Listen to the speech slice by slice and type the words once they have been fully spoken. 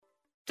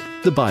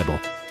The Bible.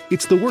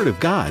 It's the Word of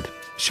God,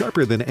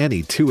 sharper than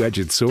any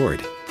two-edged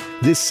sword.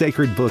 This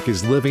sacred book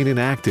is living and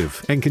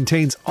active and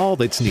contains all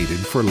that's needed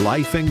for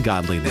life and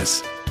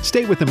godliness.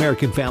 Stay with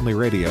American Family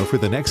Radio for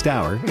the next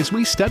hour as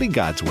we study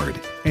God's Word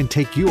and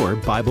take your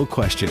Bible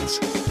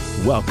questions.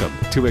 Welcome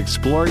to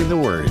Exploring the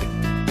Word.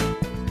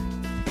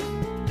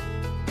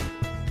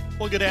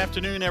 Well, good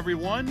afternoon,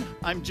 everyone.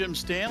 I'm Jim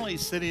Stanley,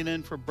 sitting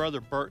in for Brother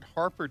Bert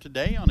Harper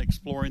today on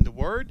Exploring the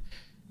Word.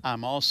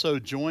 I'm also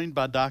joined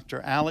by Dr.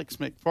 Alex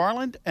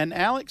McFarland. And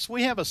Alex,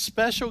 we have a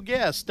special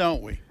guest,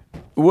 don't we?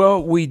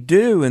 Well, we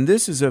do, and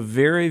this is a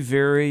very,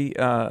 very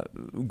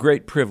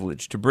great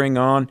privilege to bring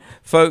on.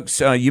 Folks,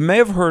 you may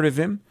have heard of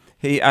him.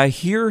 I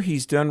hear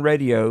he's done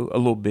radio a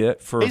little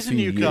bit for a few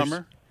years. He's a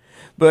newcomer.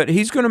 But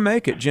he's going to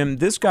make it, Jim.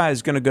 This guy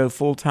is going to go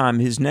full-time.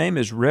 His name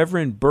is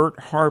Reverend Bert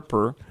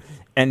Harper,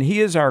 and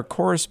he is our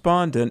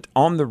correspondent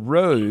on the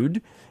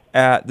road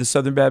at the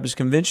Southern Baptist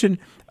Convention.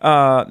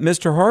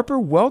 Mr. Harper,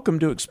 welcome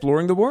to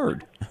Exploring the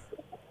Word.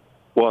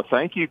 Well,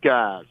 thank you,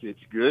 guys. It's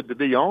good to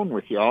be on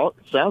with y'all.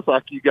 It sounds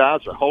like you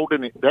guys are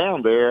holding it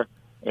down there,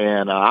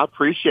 and I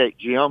appreciate,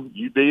 Jim,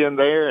 you being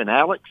there. And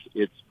Alex,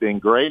 it's been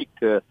great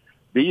to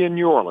be in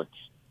New Orleans.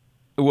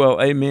 Well,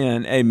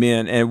 amen,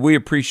 amen. And we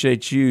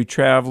appreciate you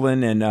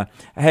traveling. And,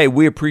 hey,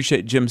 we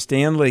appreciate Jim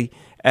Stanley,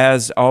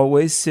 as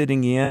always,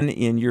 sitting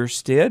in your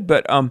stead.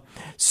 But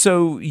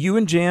so you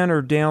and Jan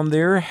are down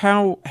there.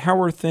 How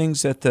are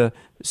things at the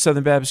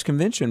Southern Baptist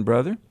Convention,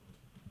 brother?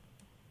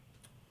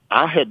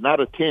 I had not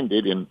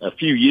attended in a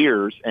few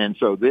years, and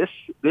so this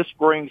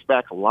brings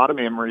back a lot of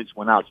memories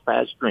when I was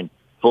pastoring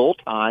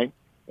full-time,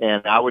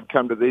 and I would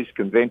come to these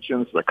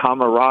conventions. The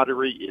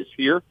camaraderie is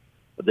here.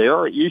 There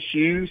are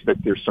issues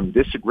that there's some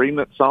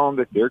disagreements on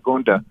that they're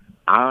going to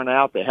iron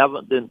out. They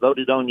haven't been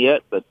voted on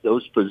yet, but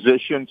those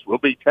positions will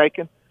be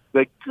taken.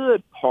 The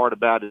good part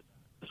about it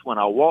is when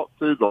I walk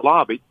through the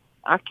lobby,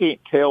 I can't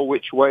tell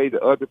which way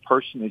the other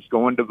person is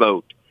going to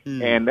vote.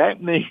 And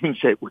that means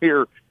that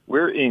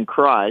we're in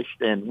Christ,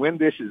 and when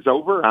this is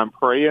over, I'm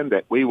praying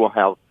that we will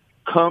have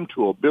come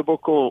to a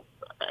biblical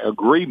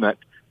agreement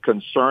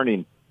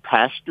concerning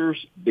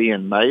pastors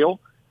being male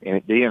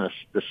and being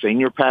the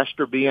senior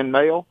pastor being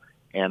male,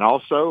 and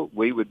also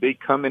we would be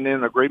coming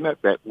in agreement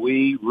that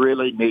we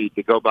really need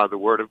to go by the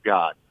Word of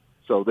God.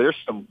 So there's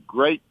some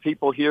great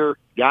people here,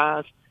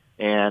 guys,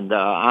 and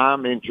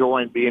I'm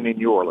enjoying being in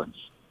New Orleans.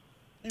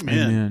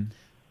 Amen.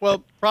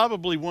 Well,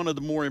 probably one of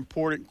the more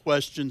important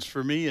questions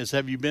for me is,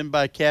 have you been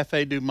by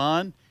Cafe Du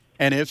Monde?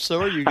 And if so,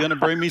 are you going to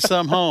bring me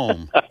some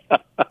home?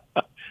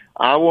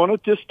 I want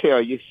to just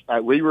tell you,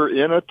 we were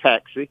in a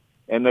taxi,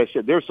 and they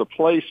said, there's a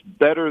place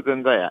better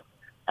than that.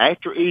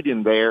 After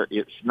eating there,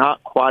 it's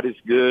not quite as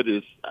good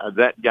as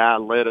that guy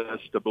led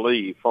us to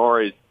believe, as far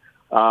as,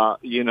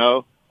 the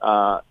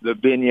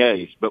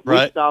beignets. But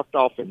we stopped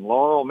off in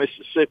Laurel,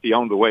 Mississippi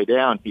on the way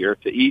down here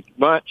to eat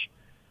lunch.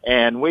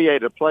 And we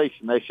ate a place,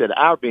 and they said,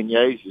 our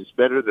beignets is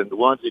better than the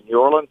ones in New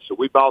Orleans, so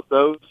we bought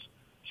those.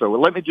 So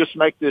let me just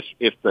make this,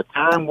 if the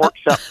time works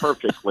out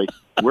perfectly,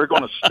 we're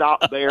going to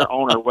stop there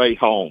on our way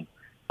home.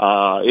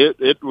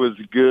 It was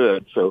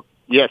good. So,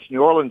 yes,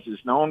 New Orleans is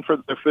known for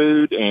their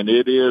food, and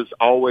it is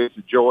always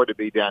a joy to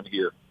be down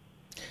here.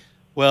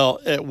 Well,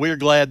 we're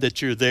glad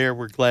that you're there.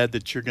 We're glad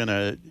that you're going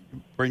to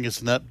bring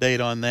us an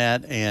update on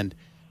that. And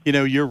you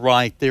know, you're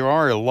right. There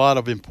are a lot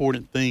of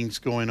important things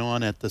going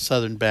on at the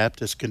Southern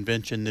Baptist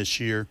Convention this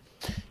year,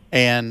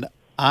 and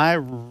I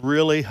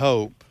really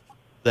hope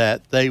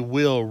that they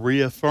will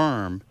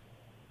reaffirm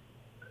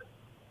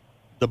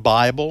the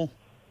Bible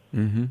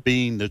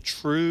being the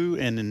true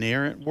and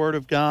inerrant Word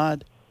of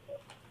God,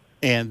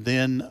 and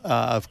then,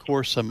 of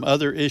course, some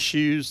other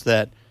issues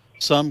that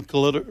some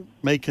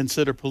may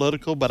consider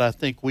political, but I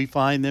think we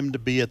find them to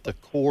be at the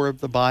core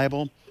of the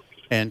Bible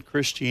and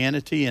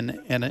Christianity,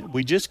 and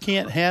we just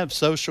can't have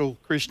social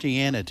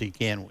Christianity,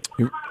 can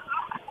we?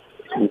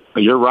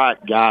 You're right,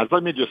 guys.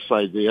 Let me just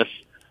say this.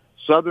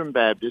 Southern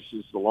Baptist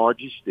is the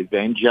largest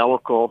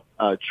evangelical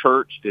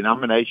church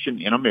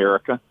denomination in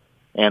America,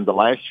 and the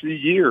last few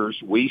years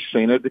we've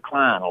seen a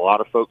decline. A lot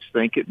of folks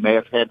think it may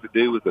have had to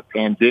do with the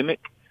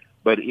pandemic,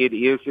 but it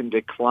is in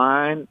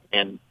decline,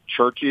 and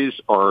churches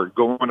are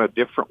going a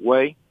different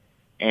way.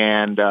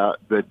 And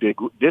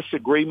the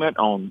disagreement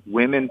on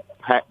women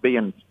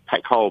being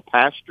called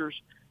pastors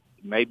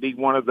may be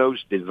one of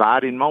those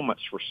dividing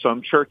moments for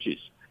some churches.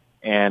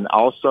 And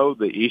also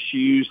the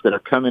issues that are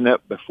coming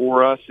up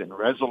before us in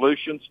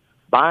resolutions,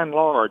 by and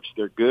large,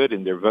 they're good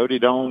and they're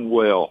voted on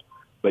well.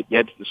 But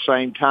yet at the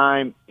same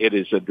time, it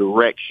is a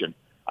direction.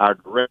 Our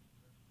direction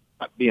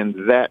not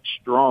being that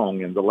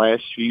strong in the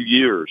last few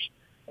years.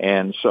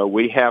 And so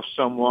we have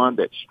someone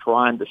that's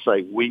trying to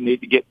say we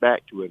need to get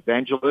back to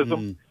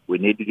evangelism. We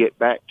need to get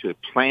back to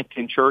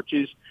planting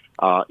churches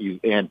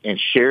and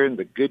sharing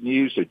the good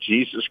news of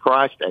Jesus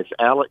Christ. As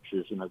Alex,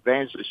 as an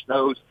evangelist,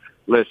 knows,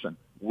 listen,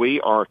 we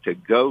are to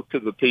go to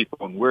the people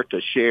and we're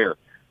to share.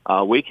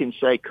 We can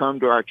say,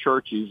 come to our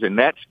churches, and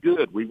that's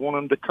good. We want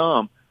them to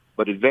come.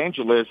 But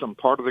evangelism,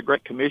 part of the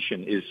Great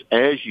Commission, is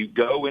as you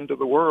go into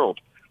the world.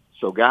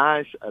 So,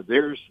 guys,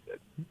 there's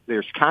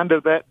kind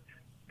of that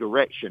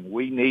direction.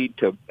 We need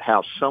to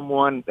have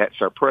someone that's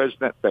our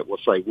president that will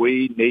say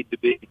we need to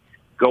be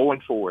going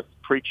forth,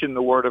 preaching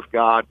the word of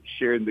God,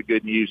 sharing the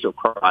good news of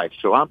Christ.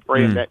 So I'm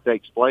praying that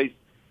takes place,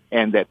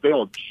 and that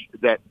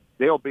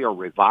there'll be a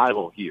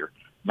revival here,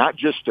 not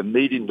just a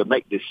meeting to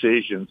make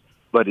decisions,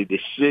 but a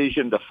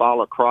decision to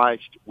follow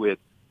Christ with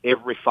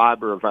every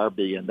fiber of our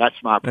being.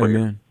 That's my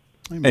prayer.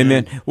 Amen.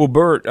 Amen. Well,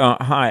 Bert,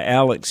 hi,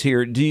 Alex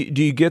here. Do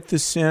you get the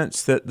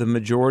sense that the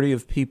majority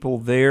of people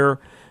there,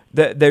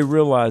 that they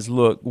realize,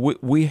 look,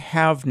 we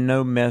have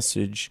no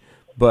message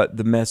but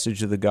the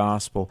message of the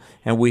gospel,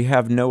 and we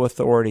have no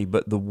authority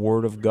but the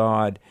Word of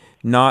God,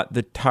 not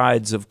the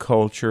tides of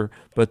culture,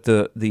 but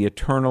the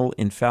eternal,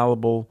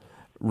 infallible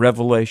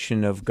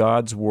revelation of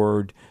God's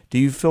Word? Do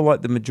you feel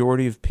like the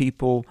majority of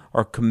people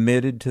are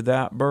committed to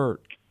that,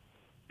 Bert?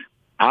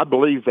 I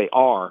believe they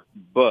are,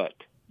 but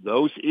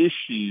those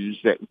issues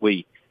that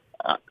we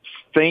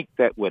think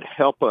that would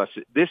help us,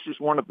 this is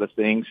one of the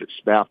things that's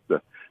about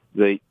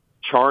the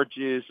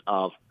charges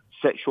of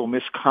sexual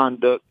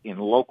misconduct in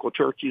local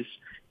churches,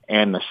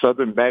 and the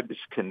Southern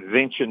Baptist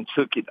Convention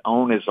took it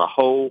on as a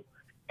whole,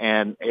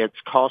 and it's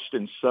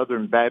costing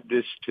Southern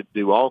Baptists to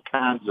do all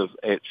kinds of,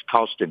 it's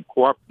costing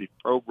cooperative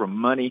program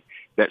money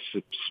that's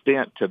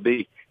spent to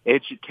be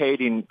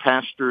educating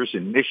pastors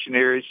and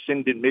missionaries,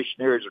 sending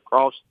missionaries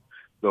across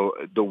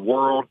the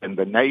world and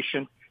the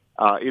nation.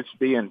 It's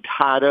being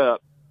tied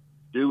up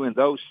doing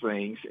those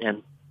things,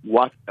 and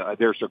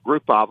there's a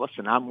group of us,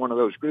 and I'm one of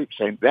those groups,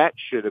 saying that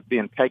should have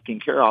been taken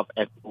care of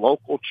at the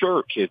local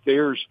church. If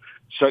there's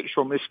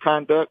sexual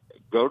misconduct,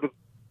 go to the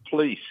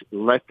police,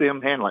 let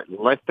them handle it.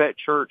 Let that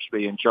church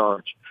be in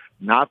charge.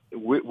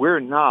 We're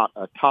not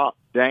a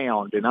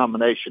top-down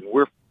denomination.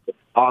 We're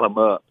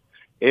bottom-up.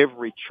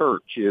 Every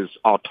church is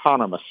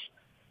autonomous.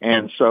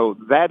 And so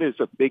that is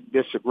a big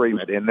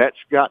disagreement, and that's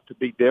got to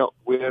be dealt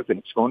with, and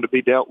it's going to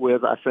be dealt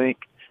with, I think.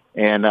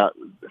 And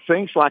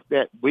things like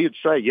that, we would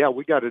say, yeah,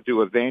 we got to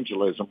do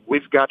evangelism.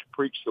 We've got to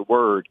preach the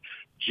word.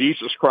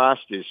 Jesus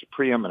Christ is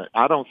preeminent.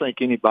 I don't think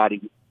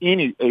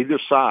either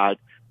side,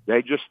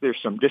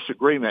 there's some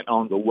disagreement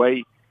on the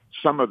way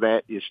some of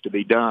that is to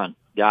be done,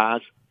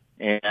 guys.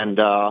 And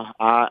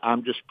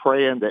I'm just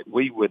praying that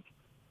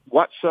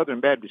what Southern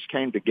Baptists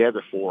came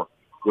together for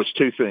was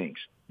two things.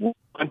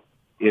 One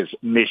is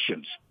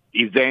missions,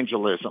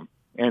 evangelism,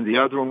 and the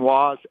other one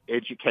was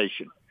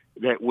education,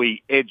 that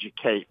we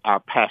educate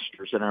our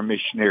pastors and our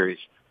missionaries.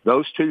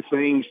 Those two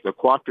things, the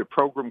cooperative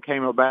program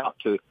came about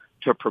to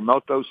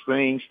promote those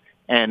things,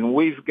 and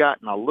we've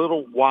gotten a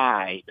little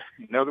wide.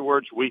 In other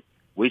words, we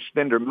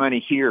spend our money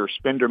here,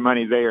 spend our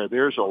money there.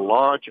 There's a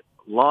large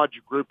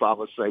group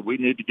of us say we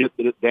need to get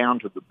it down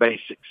to the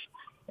basics.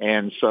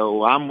 And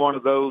so I'm one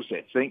of those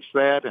that thinks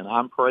that, and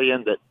I'm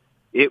praying that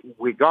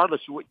regardless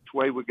of which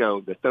way we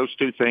go, that those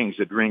two things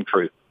would ring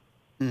true.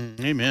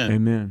 Amen.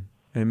 Amen.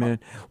 Amen.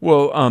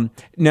 Well,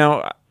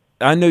 now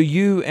I know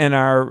you and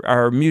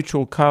our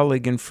mutual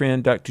colleague and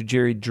friend, Dr.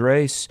 Jerry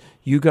Drace,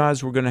 you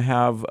guys were going to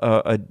have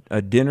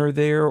a dinner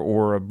there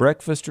or a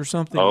breakfast or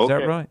something. Okay. Is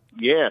that right?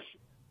 Yes.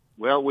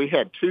 Well, we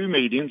had two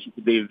meetings.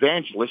 The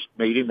evangelist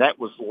meeting, that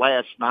was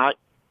last night,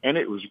 and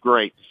it was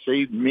great to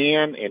see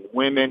men and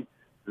women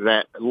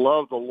that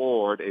love the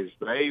Lord as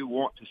they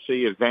want to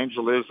see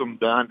evangelism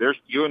done. There's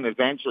you and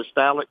Evangelist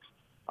Alex.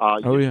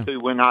 Used to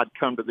when I'd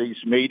come to these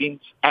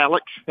meetings,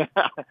 Alex. There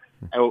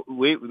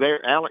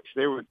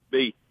would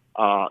be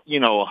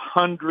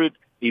 100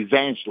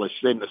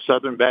 evangelists in the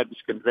Southern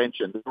Baptist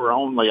Convention. There were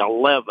only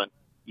 11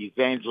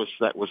 evangelists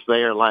that was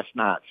there last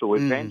night. So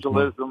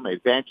evangelists,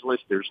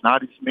 there's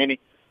not as many.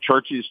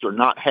 Churches are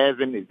not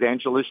having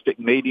evangelistic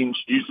meetings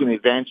using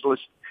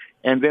evangelists.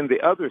 And then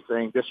the other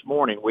thing, this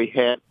morning we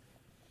had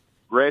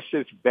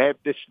Progressive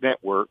Baptist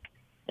Network,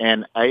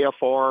 and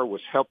AFR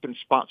was helping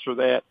sponsor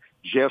that.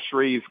 Jeff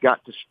Reeves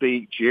got to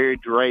speak. Jerry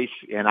Drace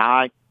and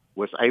I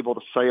was able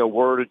to say a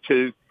word or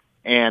two.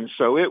 And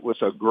so it was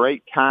a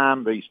great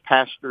time, these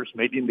pastors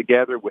meeting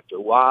together with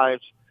their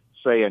wives,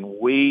 saying,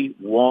 we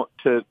want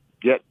to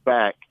get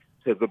back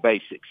to the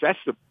basics.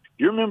 Do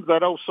you remember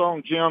that old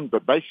song, Jim, The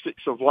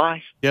Basics of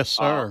Life? Yes,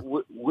 sir.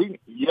 We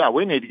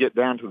need to get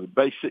down to the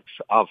basics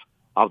of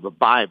the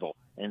Bible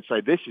and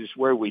say, this is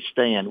where we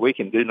stand. We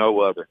can do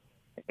no other.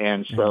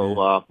 And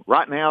so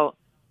right now,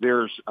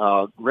 there's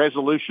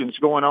resolutions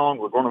going on.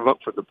 We're going to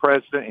vote for the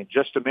president in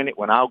just a minute.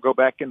 When I'll go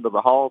back into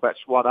the hall, that's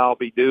what I'll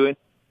be doing.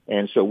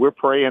 And so we're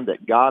praying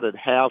that God would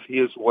have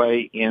his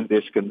way in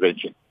this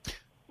convention.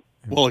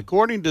 Well,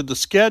 according to the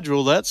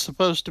schedule, that's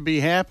supposed to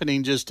be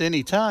happening just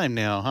any time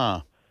now,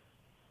 huh?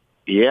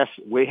 Yes,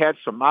 we had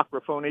some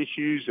microphone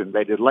issues, and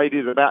they delayed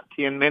it about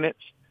 10 minutes.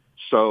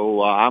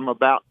 So I'm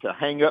about to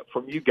hang up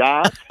from you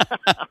guys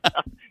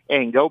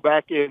and go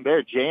back in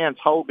there. Jan's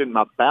holding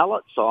my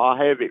ballot, so I'll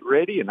have it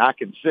ready, and I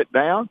can sit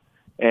down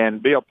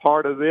and be a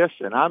part of this,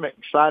 and I'm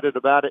excited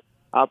about it.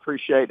 I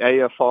appreciate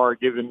AFR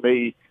giving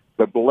me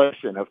the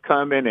blessing of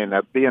coming and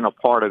being a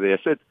part of this.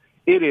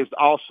 It is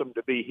awesome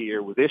to be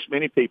here with this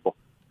many people.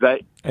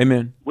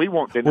 Amen. We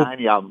won't deny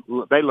any of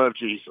them. They love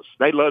Jesus.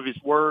 They love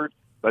His Word,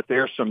 but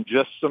there's some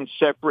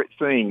separate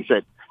things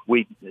that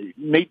we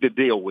need to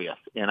deal with,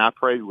 and I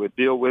pray we'll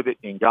deal with it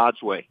in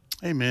God's way.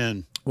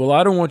 Amen. Well,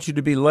 I don't want you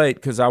to be late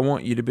because I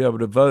want you to be able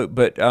to vote,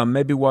 but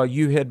maybe while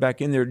you head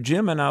back in there,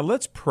 Jim and I,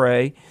 let's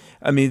pray.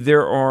 I mean,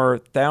 there are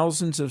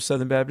thousands of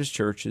Southern Baptist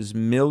churches,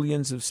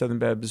 millions of Southern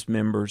Baptist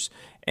members,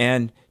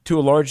 and to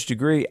a large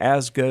degree,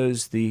 as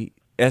goes the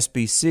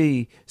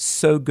SBC,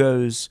 so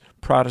goes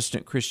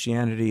Protestant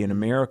Christianity in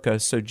America.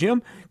 So,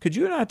 Jim, could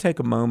you and I take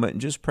a moment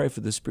and just pray for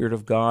the Spirit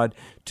of God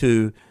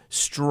to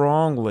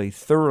strongly,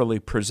 thoroughly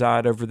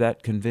preside over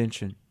that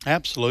convention?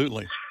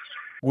 Absolutely.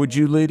 Would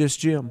you lead us,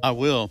 Jim? I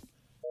will.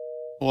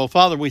 Well,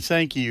 Father, we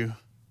thank you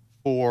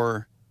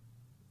for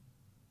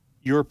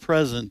your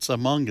presence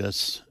among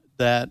us,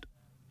 that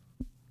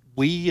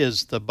we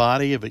as the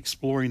body of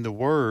Exploring the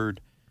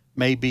Word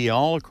may be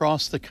all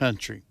across the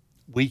country.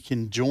 We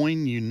can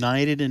join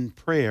united in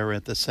prayer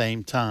at the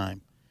same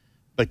time,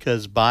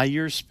 because by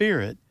your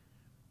Spirit,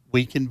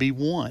 we can be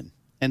one.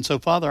 And so,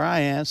 Father, I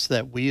ask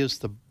that we as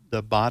the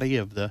body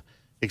of the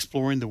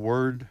Exploring the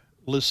Word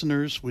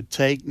listeners would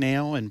take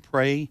now and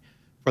pray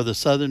for the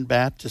Southern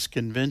Baptist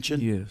Convention.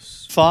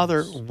 Yes.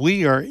 Father,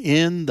 we are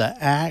in the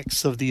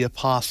Acts of the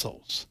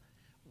Apostles.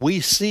 We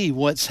see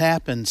what's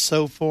happened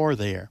so far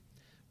there.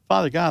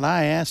 Father God,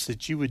 I ask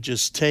that you would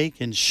just take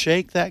and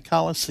shake that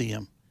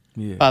Colosseum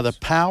by the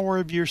power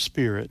of your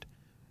Spirit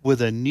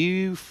with a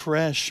new,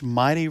 fresh,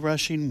 mighty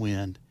rushing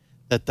wind,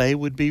 that they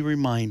would be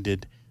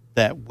reminded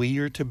that we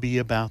are to be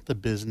about the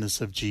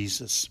business of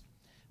Jesus,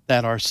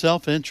 that our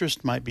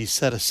self-interest might be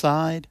set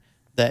aside,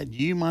 that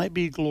you might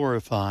be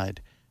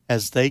glorified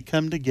as they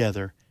come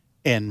together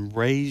and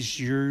raise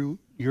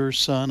your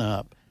Son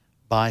up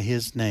by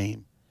his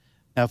name.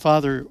 Now,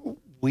 Father,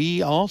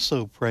 we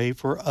also pray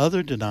for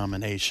other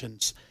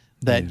denominations,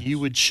 that you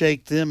would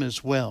shake them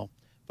as well.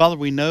 Father,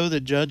 we know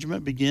that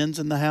judgment begins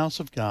in the house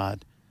of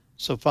God.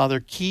 So, Father,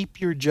 keep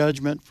your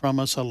judgment from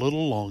us a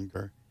little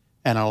longer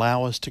and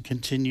allow us to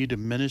continue to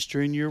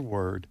minister in your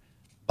word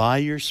by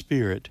your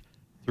Spirit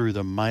through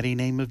the mighty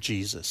name of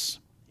Jesus.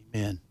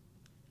 Amen.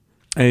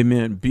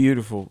 Amen.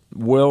 Beautiful.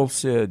 Well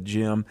said,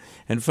 Jim.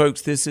 And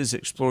folks, this is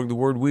Exploring the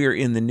Word. We are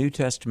in the New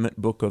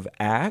Testament book of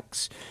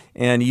Acts,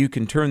 and you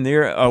can turn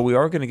there. We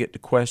are going to get to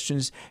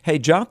questions. Hey,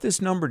 jot this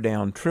number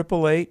down,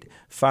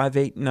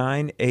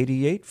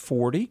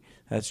 888-589-8840.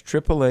 That's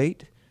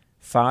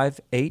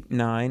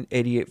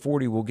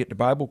 888-589-8840. We'll get to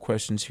Bible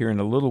questions here in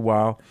a little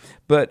while.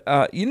 But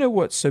you know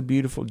what's so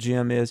beautiful,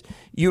 Jim, is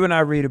you and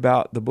I read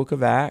about the book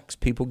of Acts,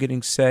 people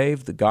getting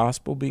saved, the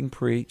gospel being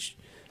preached,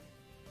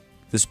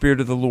 the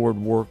Spirit of the Lord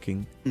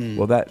working.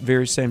 Well, that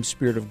very same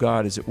Spirit of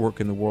God is at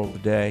work in the world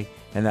today,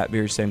 and that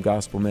very same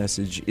gospel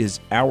message is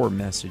our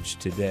message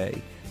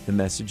today, the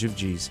message of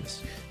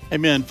Jesus.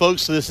 Amen.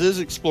 Folks, this is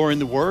Exploring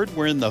the Word.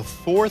 We're in the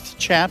 4th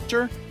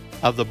chapter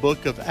of the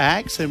book of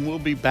Acts, and we'll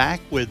be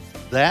back with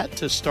that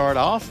to start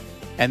off,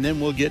 and then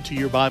we'll get to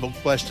your Bible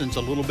questions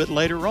a little bit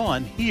later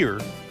on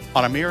here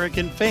on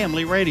American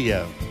Family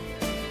Radio.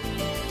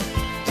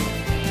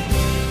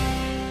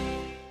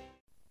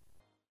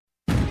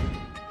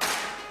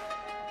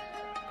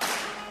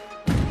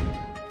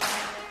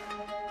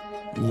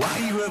 Why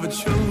you ever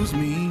chose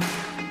me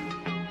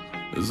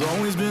has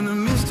always been a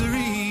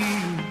mystery.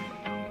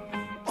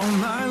 All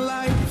my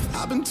life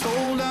I've been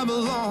told I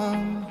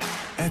belong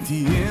at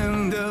the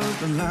end of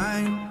the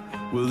line,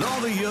 with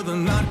all the other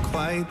not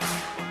quite,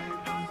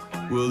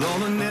 with all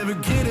the never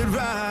get it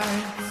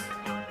right.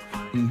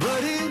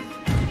 But it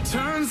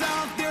turns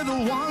out they're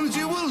the ones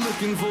you were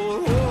looking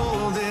for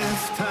all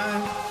this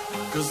time.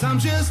 'Cause I'm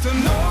just a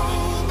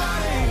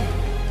nobody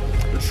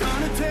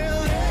trying to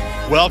tell it.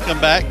 Welcome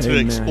back to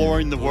Amen.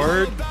 Exploring the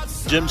Word.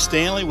 Jim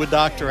Stanley with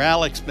Dr.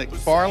 Alex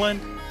McFarland.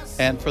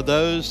 And for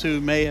those who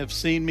may have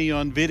seen me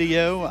on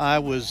video, I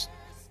was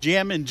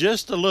jamming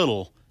just a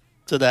little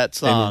to that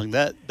song.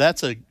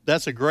 That's a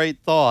great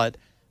thought,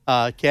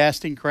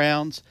 casting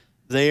crowns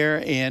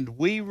there. And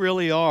we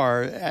really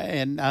are,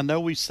 and I know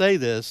we say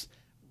this,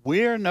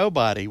 we're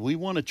nobody. We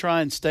want to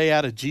try and stay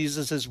out of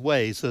Jesus'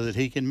 way so that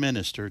he can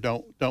minister,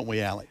 don't we,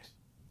 Alex?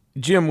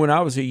 Jim, when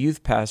I was a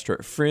youth pastor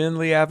at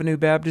Friendly Avenue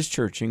Baptist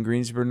Church in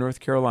Greensboro, North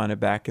Carolina,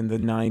 back in the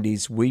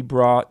 90s, we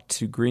brought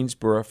to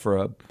Greensboro for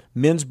a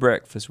men's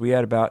breakfast. We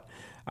had about,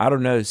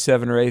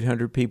 700 or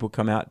 800 people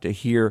come out to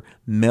hear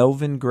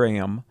Melvin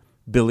Graham,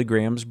 Billy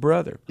Graham's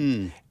brother.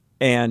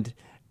 And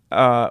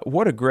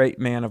what a great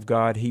man of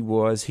God he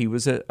was. He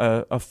was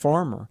a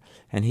farmer,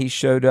 and he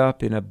showed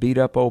up in a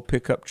beat-up old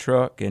pickup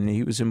truck, and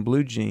he was in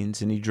blue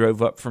jeans, and he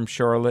drove up from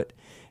Charlotte,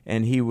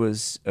 and he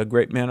was a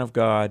great man of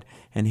God,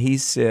 and he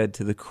said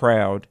to the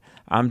crowd,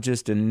 I'm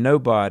just a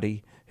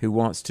nobody who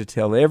wants to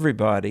tell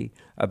everybody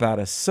about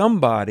a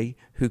somebody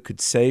who could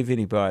save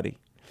anybody.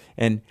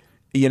 And,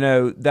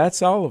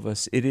 that's all of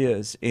us. It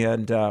is.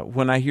 And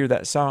when I hear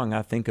that song,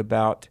 I think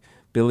about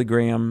Billy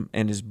Graham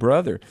and his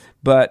brother.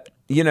 But,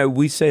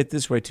 we say it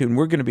this way, too, and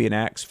we're going to be in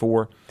Acts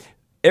 4.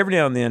 every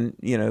now and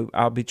then,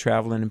 I'll be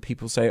traveling and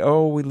people say,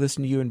 "Oh, we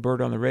listen to you and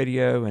Bert on the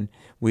radio, and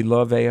we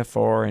love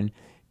AFR," and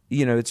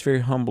it's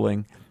very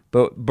humbling.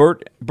 But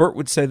Bert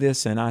would say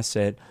this, and I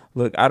said,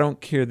 "Look, I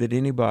don't care that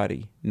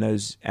anybody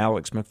knows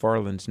Alex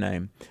McFarland's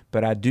name,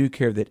 but I do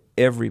care that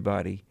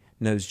everybody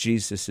knows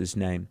Jesus'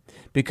 name,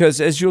 because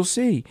as you'll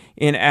see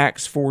in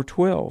Acts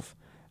 4:12."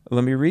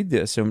 Let me read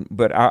this,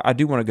 but I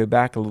do want to go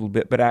back a little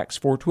bit. But Acts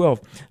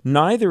 4:12,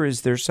 "Neither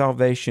is there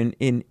salvation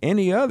in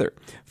any other,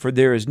 for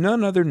there is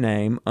none other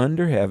name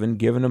under heaven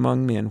given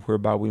among men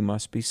whereby we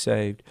must be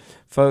saved."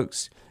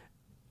 Folks,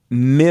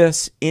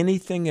 miss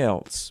anything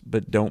else,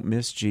 but don't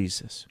miss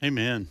Jesus.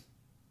 Amen.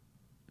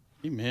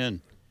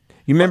 Amen.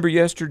 You remember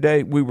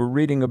yesterday we were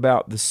reading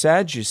about the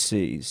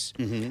Sadducees,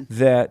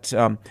 that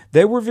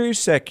they were very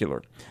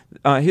secular.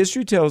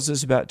 History tells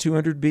us about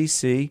 200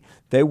 BC,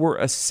 they were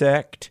a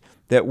sect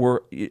that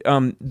were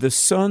the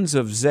sons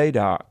of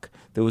Zadok.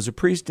 There was a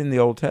priest in the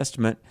Old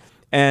Testament,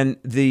 and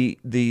the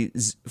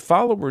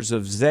followers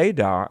of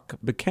Zadok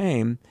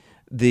became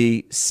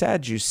the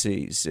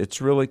Sadducees. It's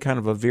really kind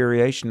of a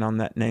variation on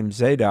that name,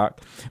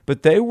 Zadok.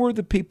 But they were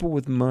the people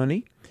with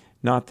money.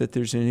 Not that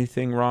there's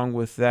anything wrong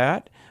with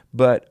that,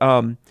 but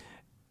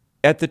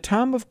at the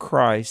time of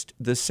Christ,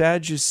 the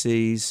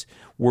Sadducees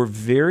were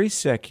very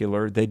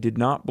secular. They did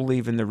not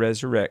believe in the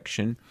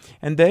resurrection,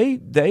 and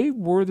they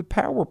were the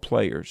power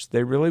players.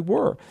 They really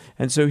were.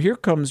 And so here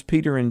comes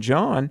Peter and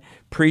John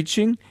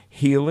preaching,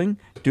 healing,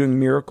 doing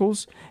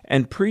miracles,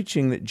 and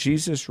preaching that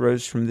Jesus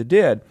rose from the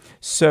dead.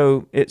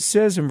 So it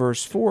says in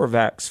verse 4 of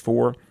Acts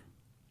 4,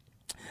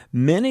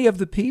 "Many of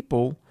the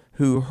people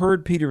who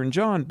heard Peter and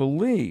John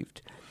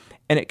believed.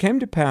 And it came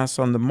to pass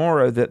on the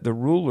morrow that the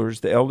rulers,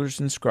 the elders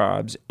and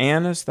scribes,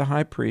 Annas the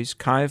high priest,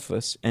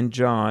 Caiaphas, and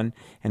John,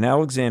 and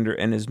Alexander,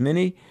 and as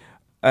many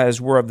as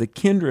were of the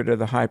kindred of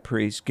the high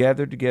priest,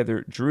 gathered together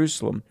at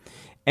Jerusalem.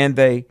 And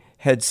they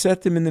had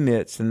set them in the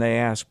midst, and they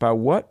asked, By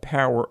what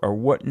power or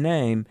what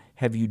name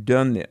have you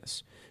done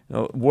this?"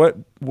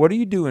 What are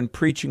you doing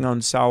preaching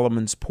on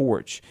Solomon's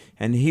porch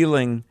and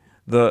healing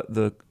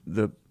the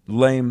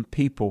lame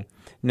people?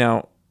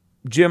 Now,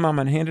 Jim, I'm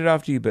going to hand it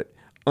off to you, but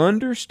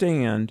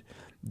understand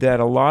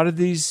that a lot of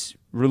these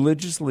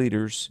religious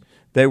leaders,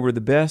 they were the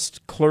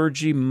best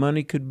clergy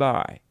money could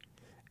buy,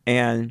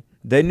 and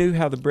they knew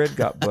how the bread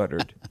got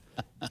buttered.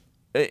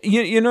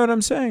 You know what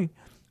I'm saying?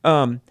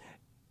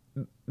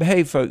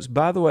 Hey, folks,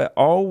 by the way,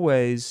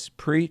 always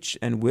preach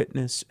and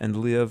witness and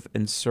live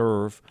and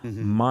serve,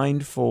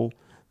 mindful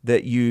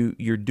that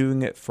you're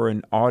doing it for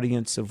an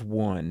audience of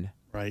one,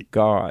 right?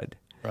 God.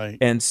 Right.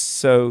 And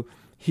so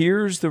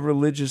here's the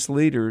religious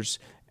leaders,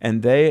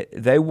 and they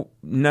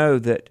know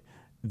that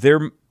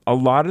a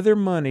lot of their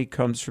money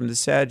comes from the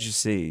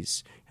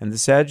Sadducees, and the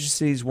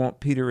Sadducees want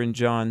Peter and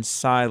John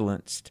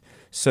silenced.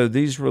 So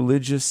these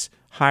religious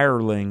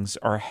hirelings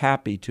are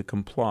happy to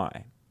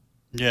comply.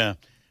 Yeah,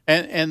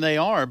 and they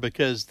are,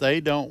 because they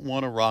don't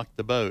want to rock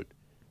the boat.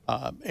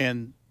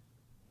 And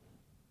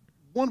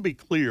want to be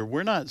clear,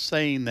 we're not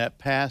saying that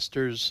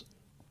pastors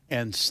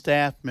and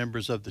staff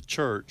members of the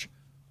church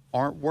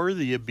aren't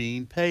worthy of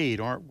being paid,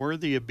 aren't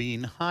worthy of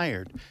being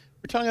hired.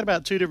 We're talking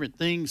about two different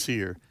things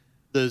here.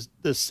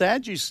 The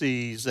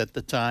Sadducees at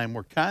the time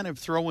were kind of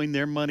throwing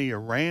their money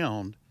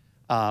around,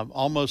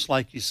 almost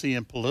like you see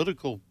in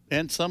political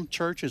and some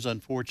churches,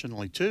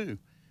 unfortunately, too,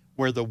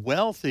 where the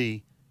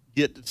wealthy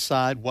get to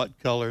decide what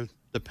color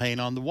the paint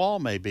on the wall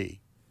may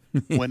be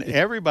when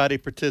everybody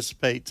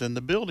participates in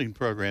the building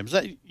programs.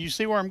 You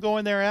see where I'm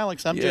going there,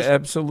 Alex?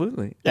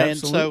 Absolutely. And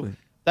so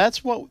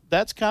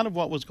that's kind of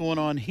what was going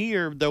on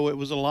here, though it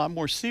was a lot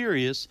more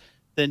serious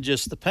than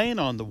just the paint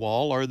on the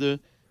wall, or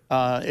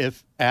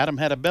if Adam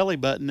had a belly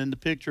button in the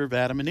picture of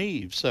Adam and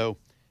Eve. So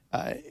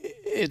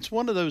it's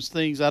one of those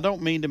things. I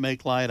don't mean to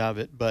make light of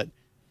it, but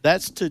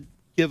that's to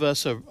give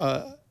us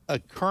a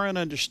current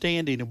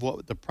understanding of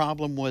what the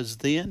problem was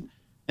then,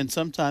 and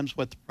sometimes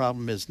what the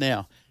problem is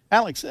now.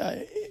 Alex,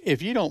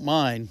 if you don't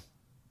mind,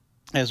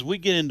 as we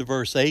get into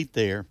verse 8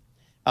 there,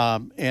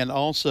 and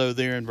also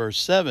there in verse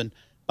 7,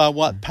 "By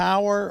what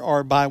power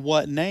or by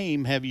what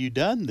name have you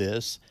done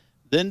this?"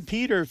 Then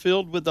Peter,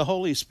 filled with the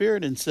Holy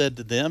Spirit, and said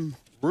to them,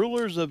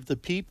 "Rulers of the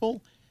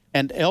people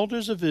and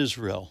elders of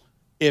Israel,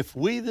 if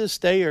we this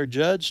day are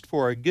judged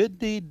for a good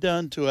deed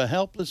done to a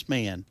helpless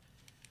man,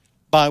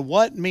 by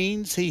what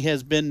means he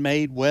has been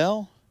made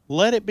well,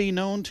 let it be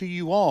known to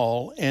you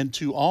all and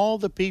to all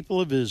the people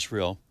of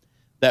Israel,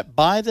 that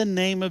by the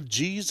name of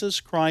Jesus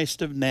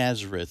Christ of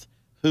Nazareth,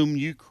 whom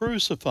you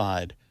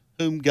crucified,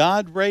 whom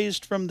God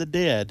raised from the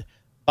dead,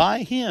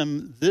 by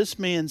him this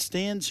man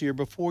stands here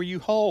before you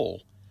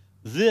whole.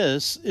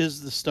 This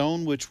is the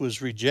stone which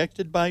was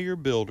rejected by your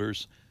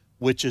builders,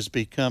 which has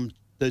become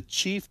the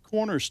chief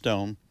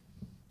cornerstone,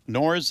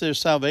 nor is there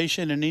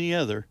salvation in any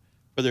other,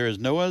 for there is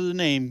no other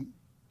name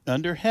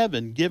under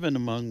heaven given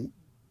among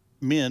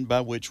men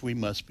by which we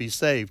must be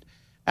saved."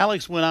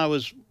 Alex, when I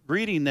was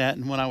reading that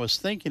and when I was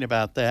thinking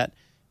about that,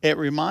 it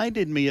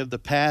reminded me of the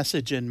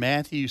passage in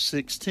Matthew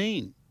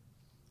 16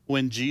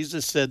 when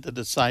Jesus said to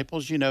the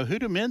disciples, "Who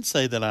do men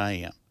say that I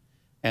am?"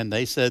 And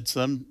they said,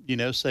 some,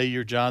 say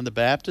you're John the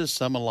Baptist,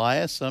 some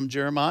Elias, some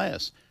Jeremiah,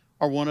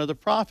 or one of the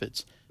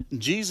prophets.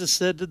 And Jesus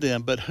said to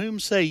them, but whom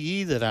say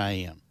ye that I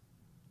am?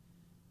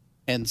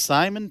 And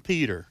Simon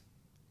Peter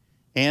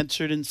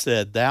answered and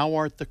said, Thou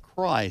art the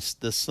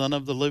Christ, the Son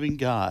of the living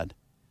God.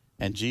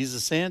 And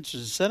Jesus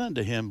answered and said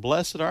unto him,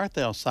 Blessed art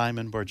thou,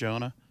 Simon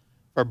Barjona,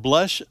 for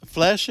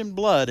flesh and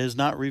blood has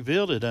not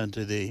revealed it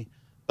unto thee,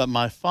 but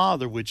my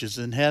Father which is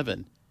in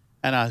heaven.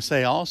 And I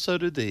say also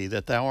to thee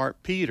that thou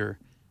art Peter,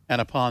 and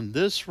upon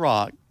this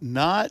rock,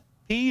 not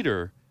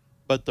Peter,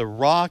 but the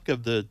rock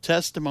of the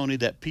testimony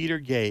that Peter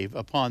gave,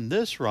 upon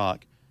this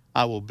rock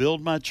I will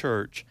build my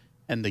church,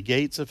 and the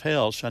gates of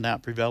hell shall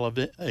not prevail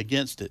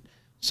against it.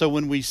 So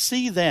when we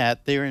see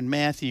that there in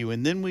Matthew,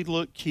 and then we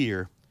look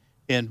here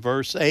in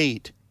verse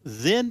 8,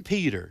 then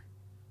Peter,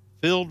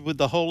 filled with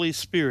the Holy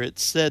Spirit,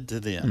 said to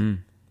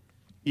them,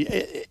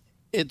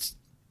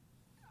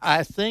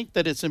 I think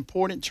that it's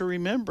important to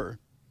remember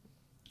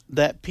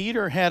that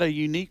Peter had a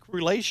unique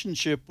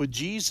relationship with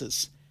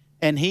Jesus,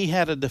 and he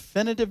had a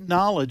definitive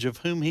knowledge of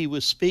whom he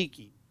was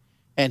speaking,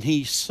 and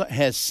he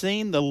has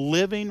seen the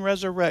living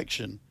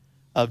resurrection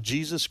of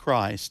Jesus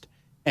Christ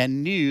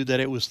and knew that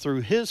it was through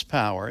his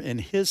power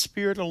and his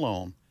Spirit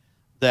alone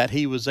that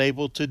he was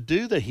able to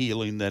do the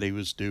healing that he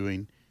was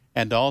doing,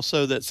 and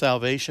also that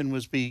salvation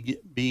was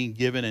being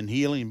given and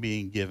healing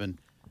being given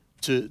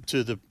to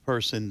the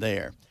person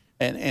there.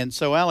 And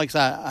so, Alex,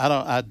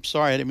 I'm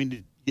sorry, I didn't mean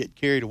to get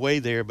carried away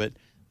there, but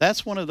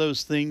that's one of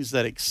those things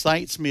that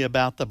excites me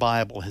about the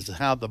Bible, is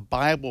how the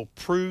Bible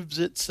proves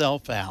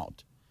itself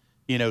out,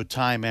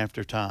 time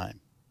after time.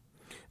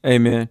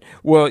 Amen.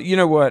 Well, you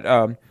know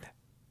what?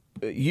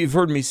 You've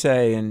heard me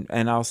say,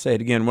 and I'll say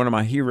it again, one of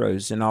my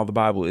heroes in all the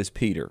Bible is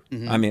Peter.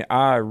 Mm-hmm. I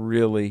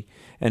mean,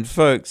 and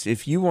folks,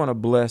 if you want a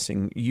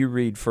blessing, you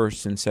read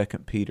 1st and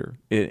 2nd Peter.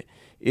 It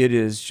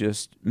is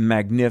just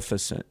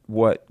magnificent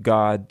what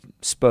God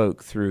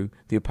spoke through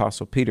the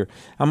Apostle Peter.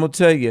 I'm going to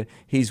tell you,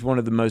 he's one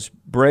of the most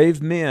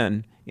brave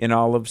men in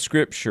all of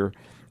Scripture,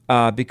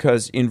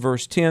 because in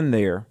verse 10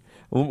 there,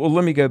 well,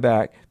 let me go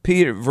back.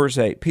 Verse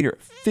 8, Peter,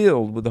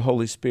 filled with the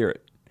Holy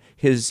Spirit.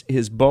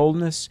 His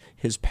boldness,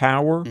 his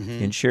power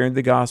in sharing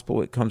the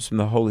gospel, it comes from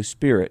the Holy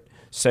Spirit,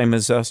 same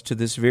as us to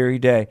this very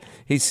day.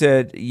 He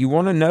said, you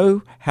want to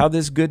know how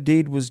this good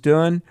deed was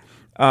done?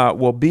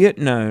 Well, be it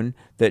known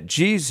that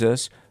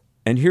Jesus,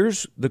 and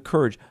here's the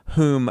courage,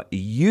 whom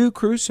you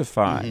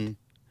crucified. Mm-hmm.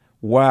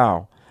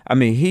 Wow. I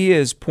mean, he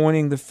is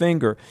pointing the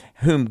finger,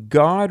 whom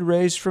God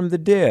raised from the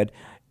dead.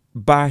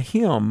 By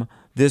him,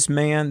 this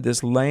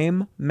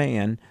lame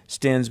man,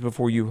 stands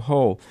before you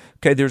whole.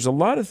 Okay, there's a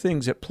lot of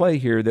things at play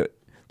here that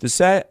the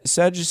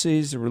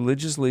Sadducees, the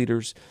religious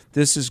leaders,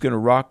 this is going to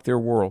rock their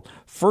world.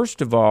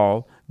 First of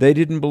all, they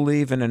didn't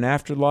believe in an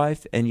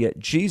afterlife, and yet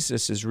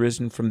Jesus is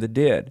risen from the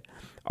dead.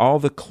 All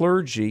the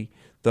clergy,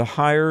 the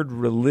hired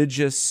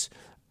religious,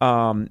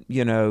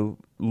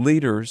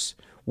 leaders,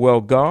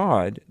 well,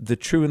 God, the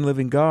true and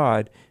living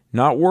God,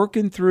 not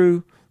working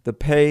through the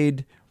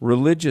paid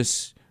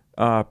religious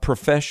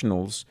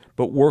professionals,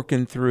 but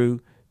working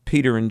through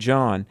Peter and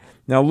John.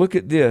 Now look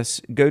at this.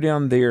 Go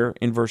down there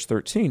in verse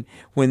 13.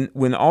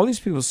 When all these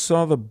people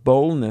saw the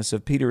boldness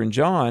of Peter and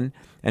John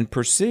and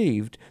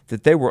perceived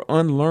that they were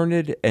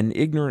unlearned and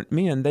ignorant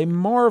men, they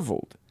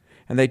marveled,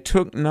 and they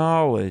took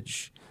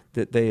knowledge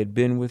that they had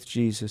been with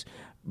Jesus.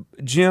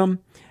 Jim,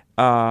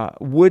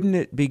 wouldn't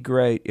it be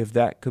great if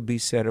that could be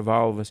said of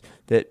all of us,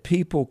 that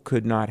people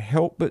could not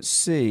help but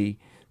see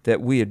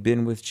that we had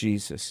been with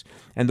Jesus?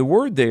 And the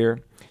word there,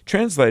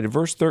 translated,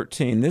 verse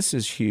 13, this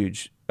is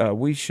huge.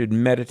 We should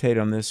meditate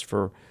on this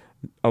for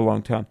a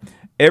long time.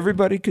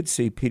 Everybody could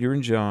see Peter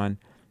and John,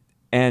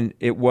 and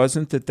it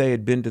wasn't that they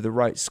had been to the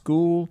right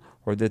school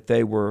or that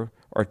they were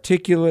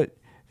articulate.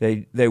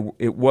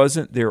 It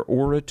wasn't their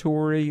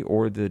oratory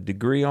or the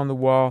degree on the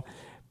wall,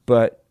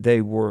 but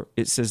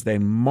it says they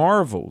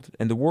marveled.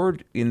 And the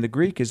word in the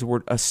Greek is the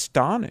word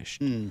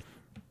astonished. Mm.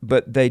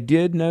 But they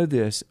did know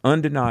this,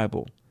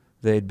 undeniable,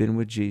 they had been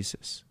with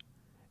Jesus.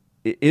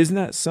 Isn't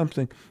that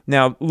something?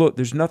 Now, look,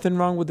 there's nothing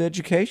wrong with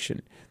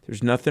education.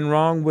 There's nothing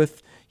wrong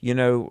with,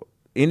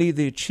 any of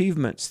the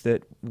achievements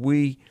that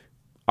we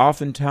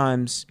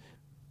oftentimes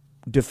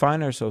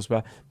define ourselves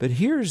by. But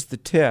here's the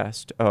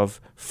test of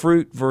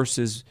fruit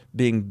versus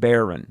being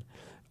barren,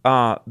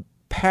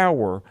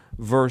 power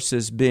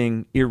versus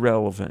being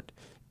irrelevant.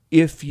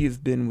 If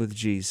you've been with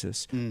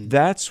Jesus,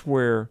 that's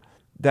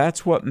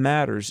what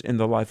matters in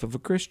the life of a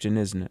Christian,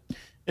 isn't it?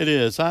 It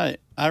is. I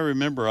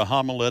remember a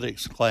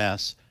homiletics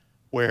class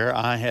where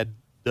I had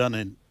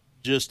done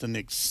just an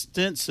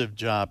extensive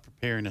job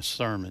preparing a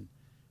sermon.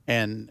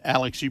 And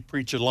Alex, you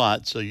preach a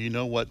lot, so you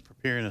know what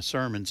preparing a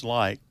sermon's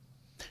like.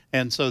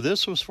 And so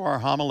this was for our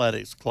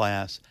homiletics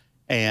class,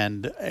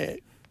 and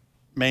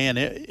man,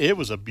 it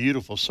was a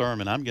beautiful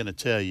sermon. I'm going to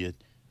tell you,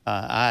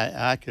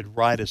 I could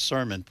write a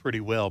sermon pretty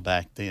well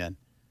back then.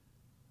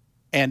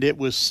 And it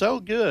was so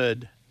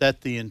good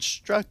that the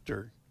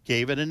instructor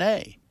gave it an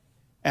A.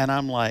 And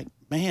I'm like,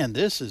 man,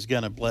 this is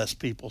going to bless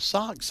people's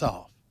socks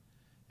off.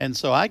 And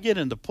so I get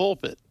in the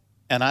pulpit,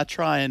 and I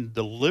try and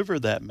deliver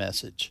that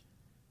message,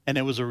 and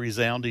it was a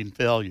resounding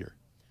failure.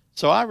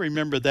 So I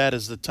remember that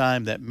as the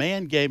time that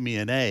man gave me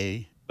an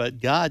A,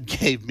 but God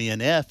gave me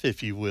an F,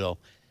 if you will,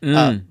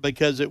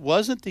 because it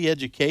wasn't the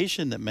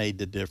education that made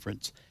the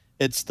difference.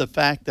 It's the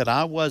fact that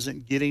I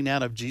wasn't getting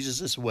out of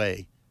Jesus'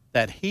 way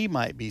that he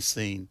might be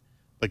seen,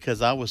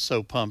 because I was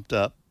so pumped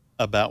up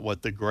about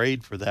what the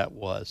grade for that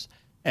was.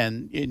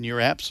 And you're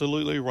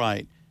absolutely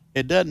right.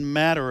 It doesn't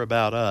matter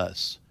about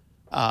us.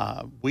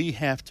 We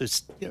have to,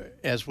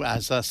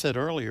 as I said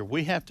earlier,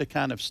 we have to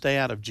kind of stay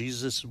out of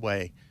Jesus'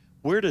 way.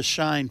 We're to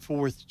shine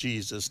forth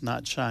Jesus,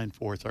 not shine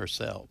forth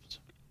ourselves.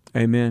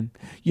 Amen.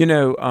 You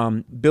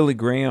know, Billy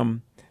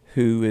Graham,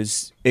 who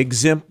was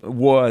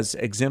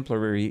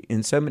exemplary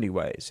in so many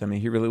ways. I mean,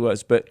 he really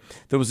was. But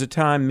there was a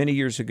time many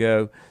years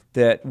ago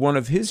that one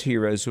of his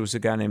heroes was a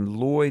guy named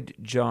Lloyd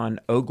John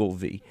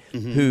Ogilvie,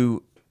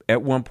 who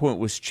at one point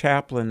was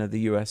chaplain of the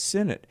U.S.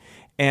 Senate.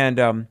 And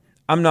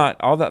I'm not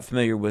all that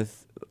familiar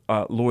with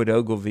Lloyd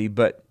Ogilvie,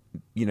 but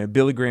you know,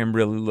 Billy Graham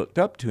really looked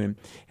up to him,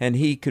 and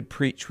he could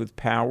preach with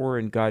power,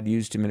 and God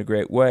used him in a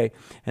great way.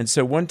 And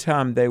so one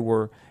time they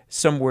were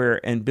somewhere,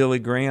 and Billy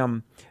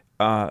Graham,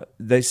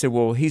 they said,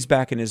 well, he's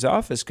back in his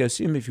office. Go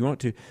see him if you want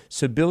to.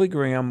 So Billy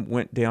Graham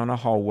went down a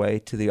hallway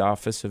to the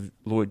office of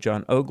Lloyd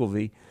John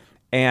Ogilvie,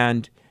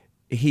 and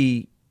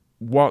he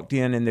walked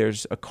in, and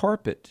there's a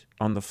carpet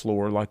on the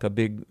floor, like a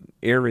big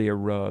area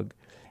rug,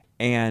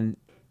 and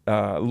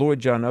Lloyd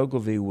John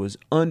Ogilvie was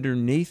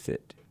underneath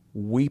it,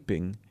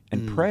 weeping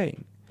and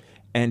praying.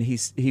 And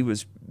he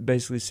was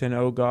basically saying,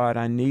 oh, God,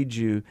 I need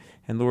you,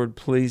 and Lord,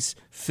 please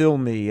fill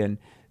me, and,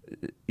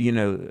 you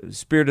know,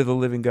 Spirit of the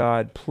living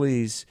God,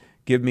 please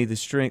give me the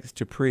strength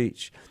to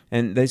preach.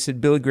 And they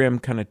said Billy Graham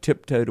kind of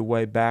tiptoed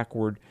away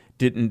backward,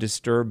 didn't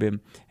disturb him,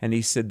 and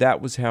he said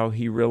that was how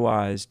he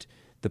realized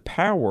the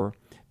power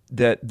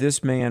that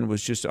this man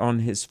was just on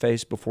his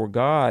face before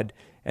God,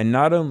 and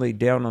not only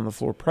down on the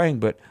floor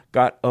praying, but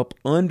got up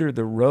under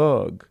the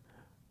rug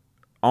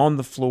on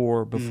the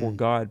floor before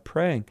God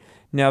praying.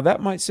 Now,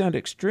 that might sound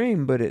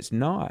extreme, but it's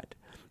not.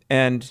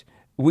 And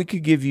we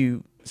could give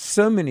you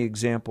so many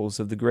examples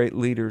of the great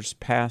leaders,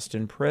 past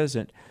and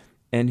present.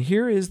 And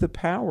here is the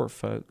power,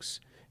 folks.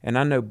 And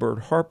I know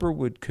Bert Harper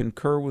would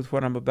concur with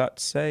what I'm about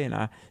to say, and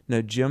I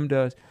know Jim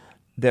does,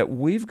 that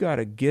we've got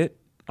to get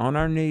on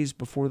our knees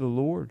before the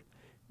Lord,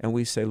 and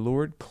we say,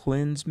 Lord,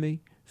 cleanse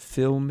me,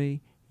 fill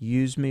me,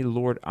 use me.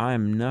 Lord, I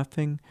am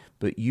nothing,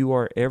 but you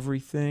are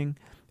everything.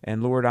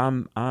 And Lord,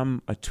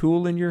 I'm a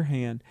tool in your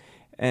hand.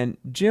 And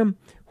Jim,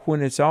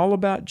 when it's all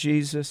about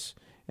Jesus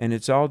and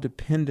it's all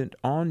dependent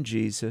on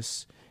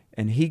Jesus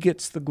and he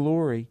gets the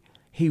glory,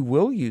 he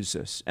will use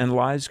us and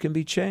lives can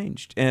be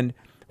changed. And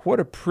what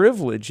a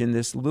privilege in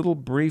this little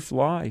brief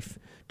life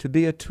to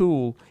be a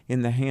tool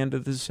in the hand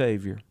of the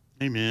Savior.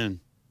 Amen.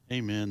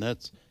 Amen.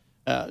 That's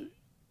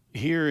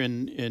here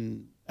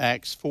in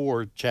Acts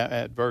 4,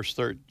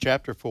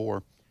 chapter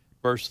 4,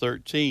 verse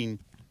 13,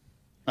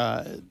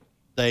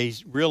 they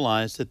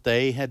realized that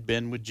they had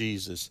been with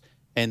Jesus.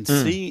 And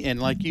and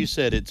like you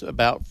said, it's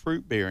about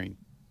fruit bearing.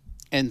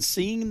 And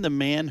seeing the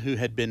man who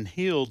had been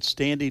healed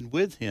standing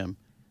with him,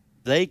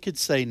 they could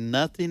say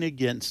nothing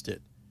against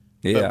it.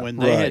 Yeah, but when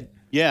they had,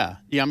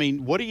 I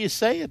mean, what do you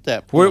say at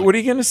that point? What are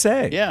you going to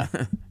say? Yeah.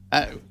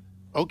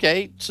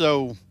 Okay,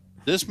 so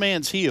this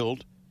man's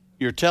healed.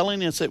 You're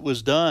telling us it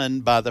was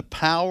done by the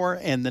power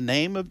and the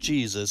name of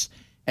Jesus,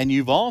 and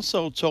you've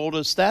also told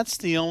us that's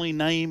the only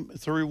name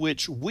through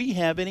which we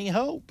have any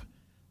hope.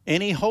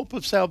 Any hope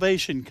of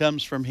salvation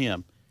comes from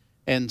him.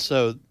 And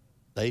so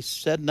they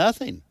said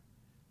nothing.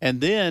 And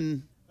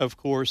then, of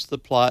course, the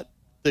plot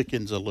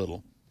thickens a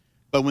little.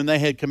 But when they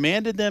had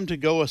commanded them to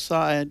go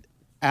aside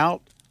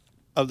out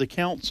of the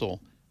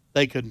council,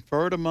 they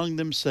conferred among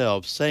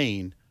themselves,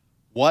 saying,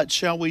 what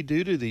shall we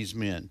do to these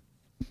men?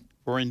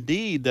 For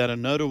indeed that a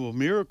notable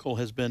miracle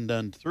has been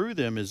done through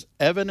them is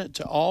evident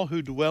to all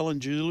who dwell in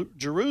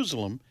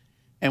Jerusalem,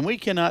 and we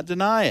cannot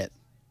deny it.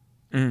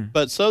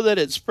 But so that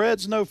it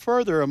spreads no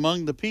further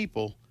among the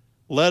people,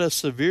 let us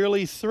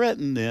severely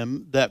threaten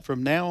them that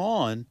from now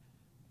on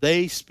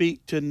they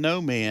speak to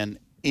no man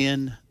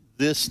in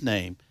this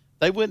name.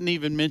 They wouldn't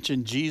even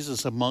mention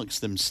Jesus amongst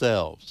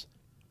themselves.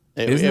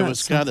 It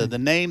was kind of the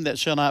name that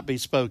shall not be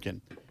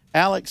spoken.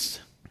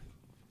 Alex,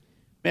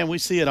 man, we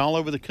see it all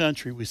over the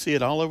country. We see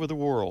it all over the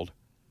world.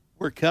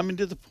 We're coming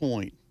to the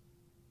point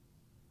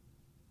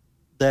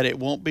that it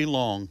won't be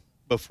long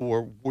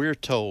before we're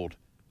told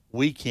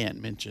we can't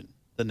mention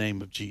the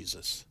name of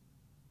Jesus.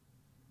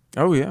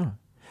 Oh, yeah.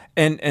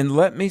 And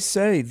let me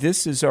say,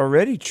 this is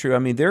already true. I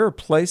mean, there are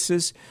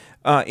places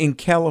in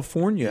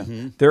California,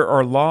 there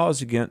are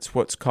laws against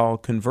what's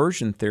called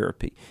conversion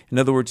therapy. In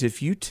other words,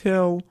 if you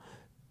tell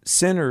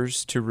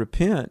sinners to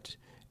repent,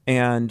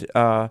 and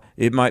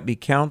it might be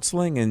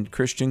counseling, and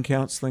Christian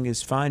counseling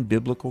is fine,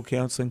 biblical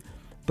counseling,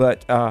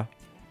 but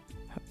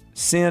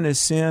sin is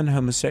sin,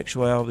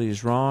 homosexuality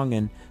is wrong,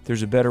 and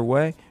there's a better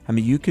way. I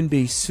mean, you can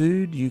be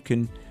sued. You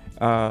can,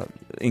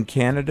 in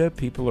Canada,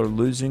 people are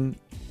losing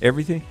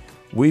everything.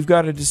 we've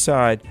got to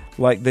decide,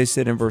 like they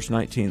said in verse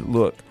 19,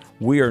 look,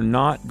 we are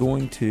not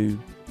going to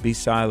be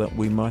silent.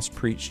 We must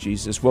preach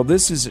Jesus. Well,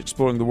 this is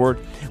Exploring the Word.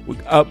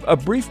 A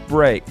brief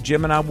break.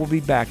 Jim and I will be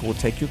back. We'll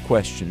take your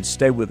questions.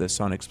 Stay with us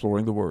on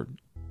Exploring the Word.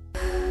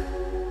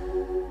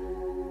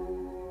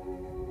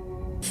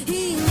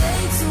 He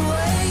makes a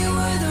way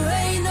where there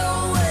ain't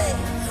no way.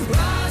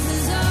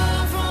 Rises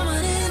up from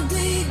an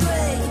empty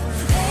grave.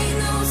 Ain't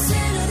no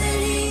sinner that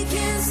he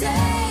can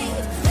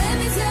save. Let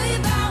me tell you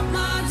about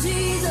my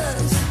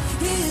Jesus.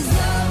 His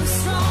love is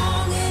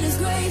strong and his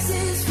grace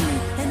is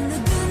free. And the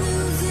good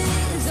news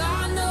is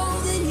I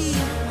know that he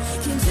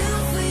can do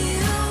for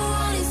you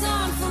what he's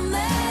done for me.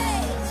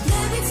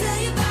 Let me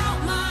tell you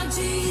about my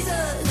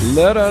Jesus.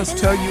 Let us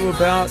tell you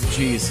about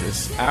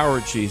Jesus, our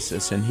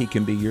Jesus, and he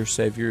can be your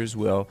Savior as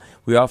well.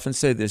 We often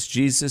say this,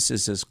 Jesus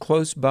is as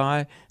close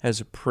by as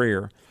a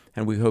prayer,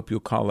 and we hope you'll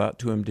call out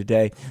to him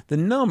today. The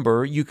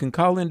number, you can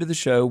call into the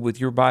show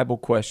with your Bible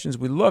questions.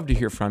 We'd love to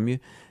hear from you.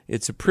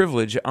 It's a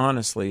privilege,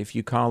 honestly, if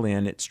you call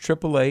in. It's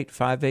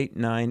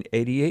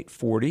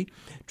 888-589-8840,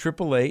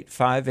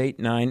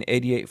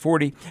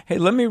 888-589-8840. Hey,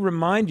 let me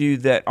remind you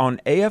that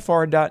on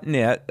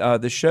afr.net,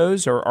 the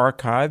shows are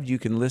archived. You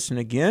can listen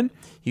again.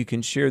 You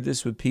can share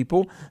this with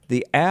people.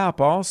 The app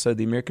also,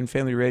 the American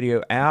Family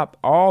Radio app,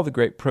 all the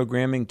great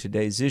programming,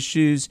 today's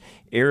issues,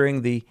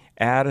 airing the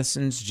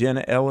Addisons,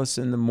 Jenna Ellis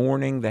in the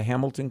morning, the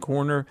Hamilton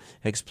Corner,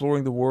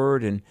 Exploring the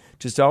Word, and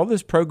just all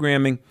this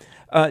programming.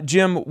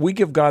 Jim, we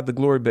give God the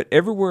glory, but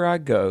everywhere I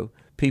go,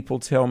 people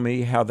tell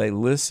me how they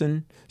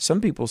listen.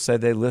 Some people say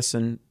they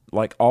listen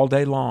like all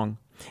day long.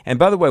 And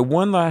by the way,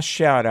 one last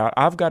shout out.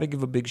 I've got to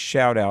give a big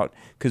shout out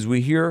because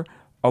we hear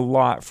a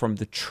lot from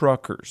the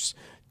truckers.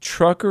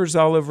 Truckers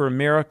all over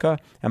America.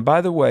 And by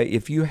the way,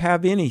 if you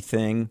have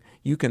anything,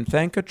 you can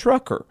thank a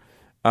trucker.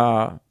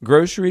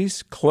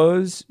 Groceries,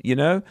 clothes,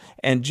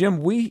 And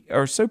Jim, we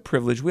are so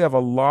privileged. We have a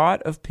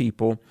lot of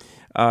people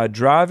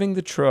driving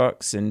the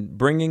trucks and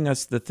bringing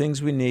us the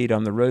things we need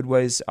on the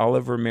roadways all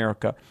over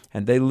America,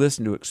 and they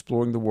listen to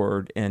Exploring the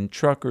Word. And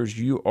truckers,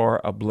 you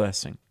are a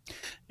blessing.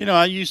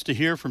 I used to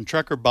hear from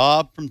Trucker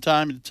Bob from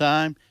time to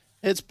time.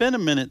 It's been a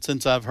minute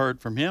since I've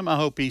heard from him. I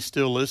hope he's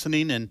still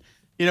listening. And,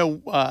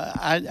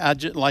 I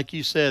just, like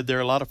you said, there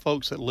are a lot of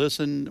folks that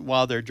listen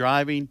while they're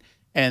driving,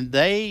 and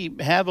they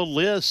have a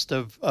list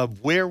of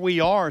where we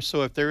are.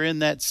 So if they're in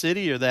that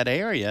city or that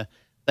area,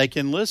 they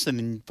can listen.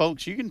 And,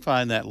 folks, you can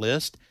find that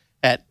list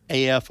at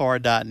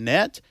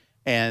afr.net,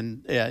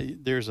 and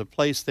there's a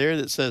place there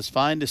that says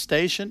Find a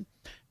Station.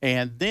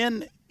 And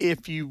then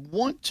if you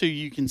want to,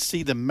 you can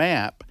see the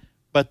map,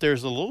 but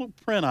there's a little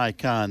print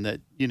icon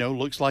that,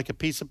 looks like a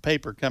piece of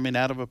paper coming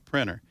out of a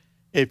printer.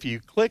 If you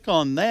click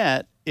on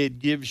that, it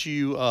gives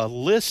you a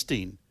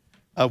listing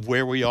of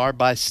where we are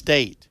by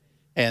state.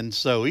 And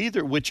so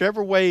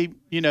whichever way,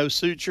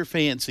 suits your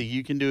fancy,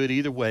 you can do it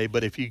either way.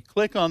 But if you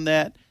click on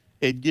that,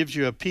 it gives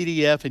you a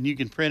PDF, and you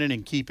can print it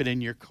and keep it in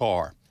your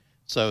car.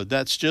 So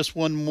that's just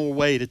one more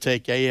way to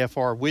take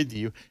AFR with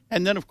you.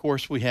 And then, of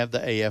course, we have the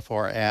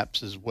AFR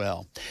apps as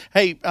well.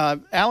 Hey,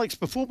 Alex,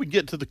 before we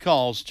get to the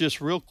calls, just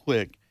real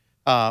quick,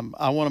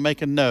 I want to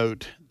make a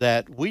note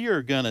that we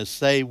are going to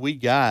say we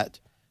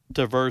got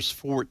to verse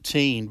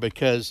 14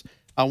 because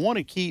I want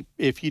to keep,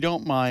 if you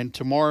don't mind,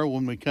 tomorrow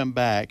when we come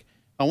back,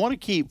 I want to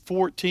keep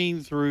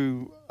 14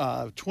 through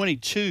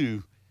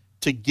 22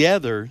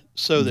 together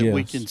so that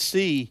we can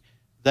see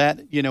that,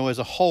 as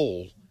a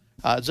whole.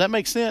 Does that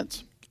make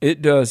sense?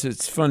 It does.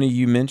 It's funny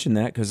you mentioned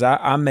that because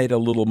I made a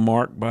little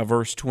mark by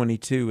verse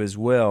 22 as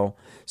well.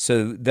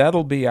 So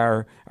that'll be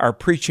our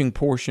preaching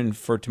portion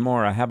for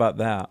tomorrow. How about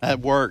that? That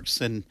works.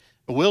 And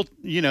I'll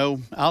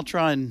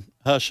try and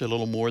hush a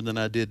little more than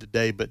I did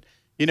today, but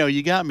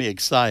you got me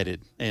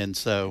excited. And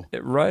so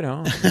right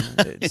on.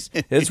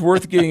 It's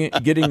worth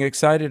getting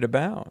excited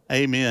about.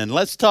 Amen.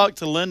 Let's talk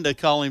to Linda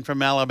calling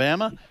from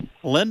Alabama.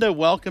 Linda,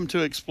 welcome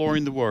to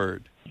Exploring the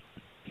Word.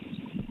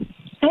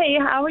 Hey,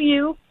 how are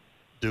you?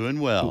 Doing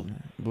well.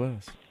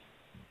 Bless.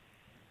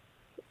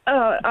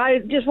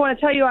 I just want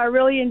to tell you I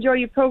really enjoy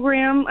your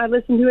program. I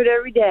listen to it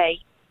every day.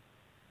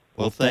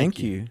 Well, thank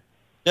you.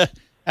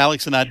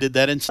 Alex and I did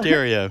that in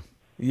stereo.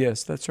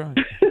 Yes, that's right.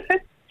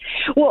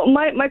 Well,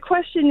 my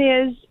question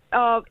is,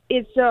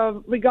 it's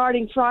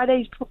regarding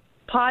Friday's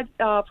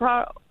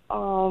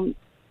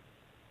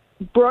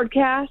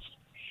broadcast,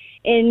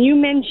 and you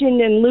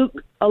mentioned in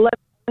Luke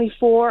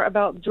 11:24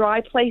 about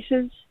dry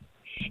places,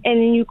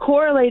 and then you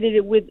correlated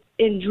it with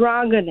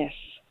androgynous.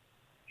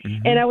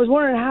 Mm-hmm. And I was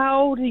wondering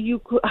how do you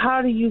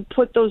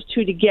put those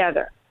two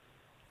together?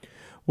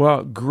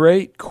 Well,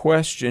 great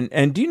question.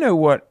 And do you know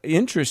what?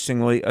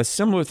 Interestingly, a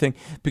similar thing,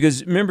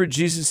 because remember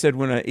Jesus said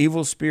when an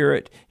evil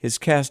spirit is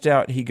cast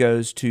out, he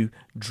goes to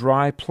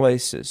dry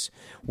places.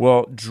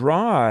 Well,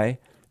 dry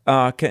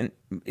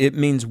it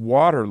means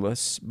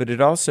waterless, but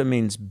it also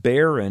means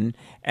barren,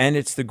 and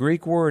it's the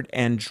Greek word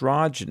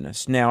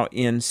androgynous. Now,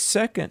 in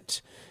 2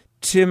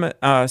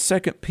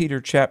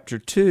 Peter chapter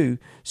 2,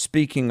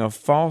 speaking of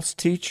false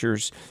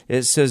teachers,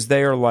 it says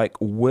they are like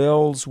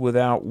wells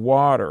without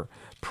water,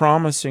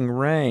 promising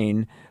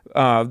rain,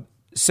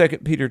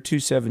 2 Peter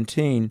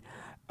 2:17,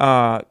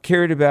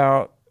 carried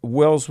about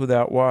wells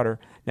without water.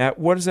 Now,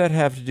 what does that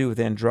have to do with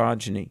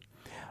androgyny?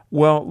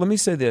 Well, let me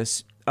say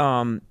this.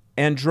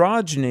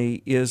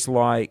 Androgyny is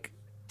like,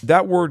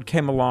 that word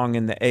came along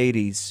in the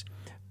 80s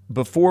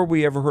before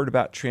we ever heard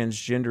about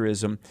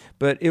transgenderism,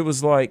 but it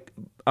was like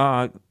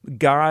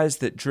guys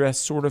that dress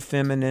sort of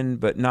feminine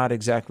but not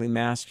exactly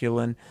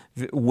masculine,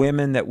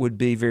 women that would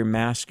be very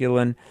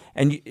masculine,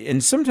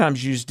 and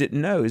sometimes you just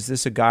didn't know, is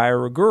this a guy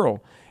or a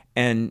girl?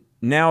 And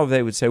now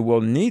they would say,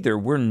 well, neither.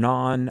 We're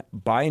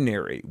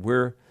non-binary.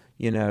 We're,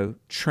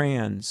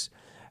 trans.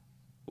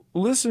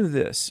 Listen to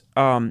this.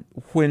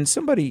 When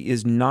somebody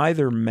is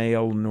neither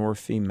male nor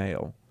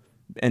female,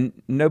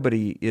 and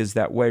nobody is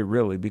that way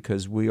really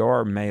because we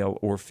are male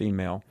or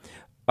female,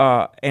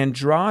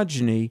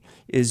 androgyny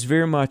is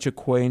very much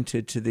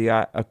equated to the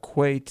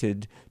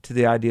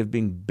idea of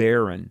being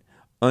barren,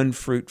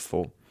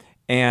 unfruitful,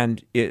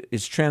 and it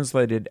is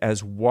translated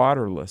as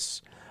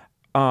waterless.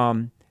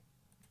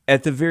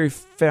 At the very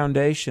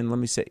foundation, let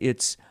me say,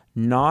 it's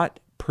not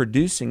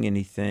producing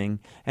anything,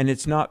 and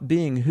it's not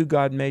being who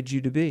God made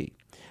you to be.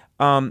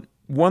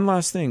 One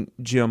last thing,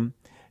 Jim.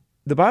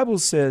 The Bible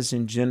says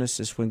in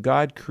Genesis, when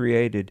God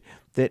created,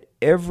 that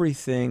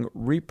everything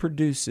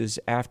reproduces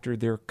after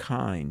their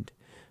kind.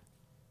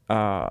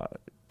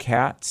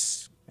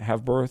 Cats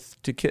have birth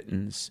to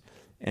kittens,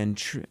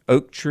 and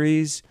oak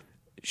trees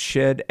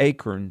shed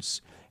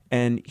acorns,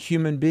 and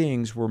human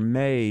beings were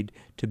made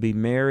to be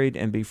married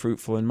and be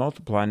fruitful and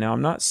multiply. Now,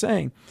 I'm not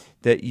saying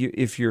that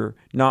if you're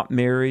not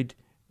married,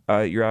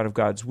 you're out of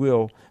God's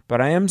will, but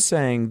I am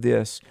saying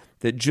this,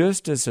 that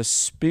just as a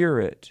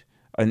spirit,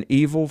 an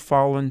evil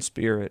fallen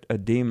spirit, a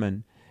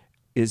demon,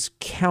 is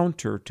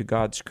counter to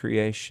God's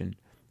creation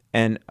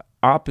and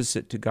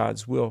opposite to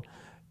God's will,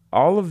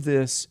 all of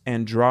this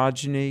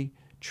androgyny,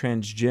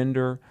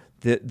 transgender,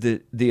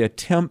 the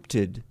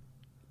attempted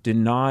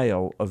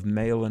denial of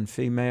male and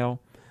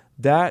female,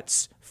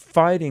 that's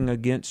fighting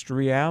against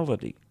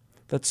reality.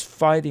 That's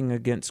fighting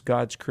against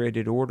God's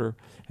created order.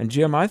 And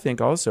Jim, I think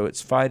also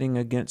it's fighting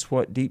against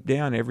what deep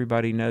down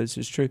everybody knows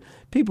is true.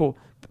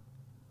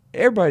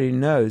 Everybody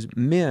knows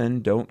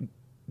men don't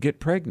get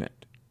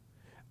pregnant.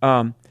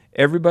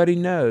 Everybody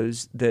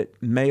knows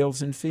that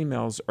males and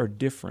females are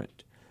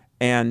different.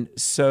 And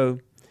so,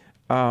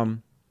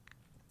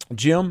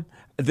 Jim,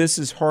 this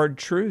is hard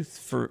truth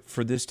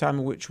for this time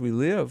in which we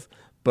live,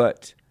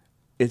 but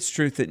it's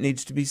truth that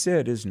needs to be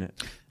said, isn't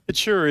it? It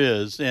sure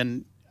is.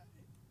 And,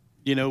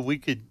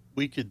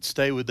 we could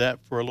stay with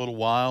that for a little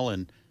while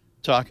and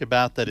talk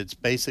about that it's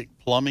basic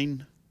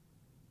plumbing,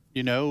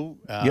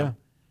 Yeah.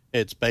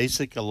 It's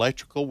basic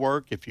electrical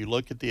work. If you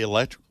look at the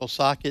electrical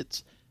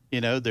sockets,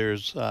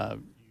 there's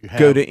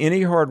go to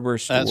any hardware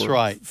store. That's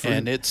right,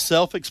 and it's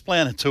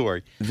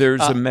self-explanatory.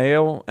 There's a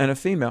male and a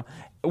female.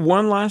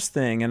 One last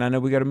thing, and I know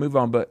we got to move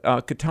on, but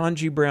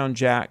Ketanji Brown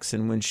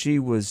Jackson, when she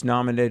was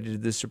nominated to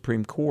the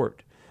Supreme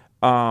Court,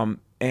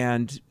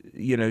 and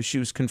she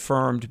was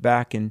confirmed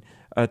back in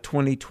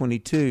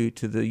 2022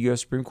 to the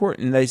U.S. Supreme Court,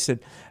 and they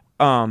said,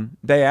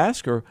 they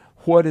asked her,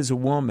 what is a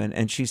woman?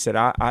 And she said,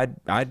 I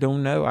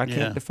don't know. I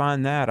can't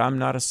define that. I'm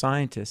not a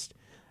scientist.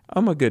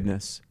 Oh, my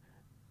goodness.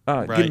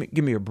 Right.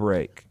 Give me a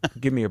break.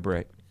 Give me a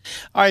break.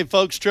 All right,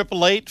 folks,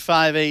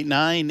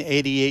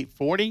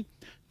 888-589-8840.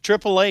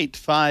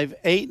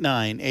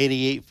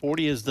 888-589-8840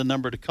 is the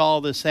number to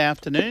call this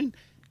afternoon.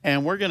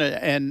 And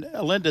and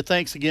Linda,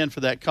 thanks again for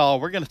that call.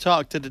 We're going to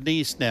talk to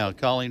Denise now,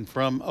 calling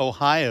from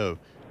Ohio.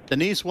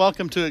 Denise,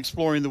 welcome to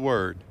Exploring the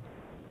Word.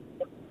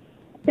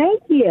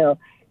 Thank you.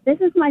 This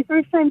is my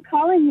first time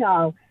calling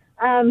y'all.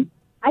 I've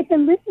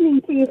been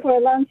listening to you for a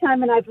long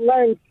time, and I've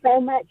learned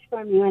so much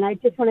from you, and I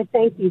just want to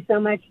thank you so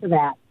much for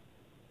that.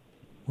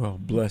 Well,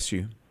 bless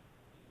you.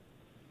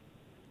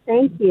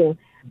 Thank you.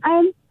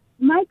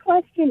 My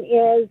question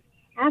is,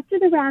 after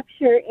the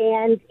rapture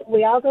and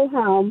we all go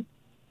home,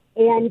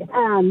 and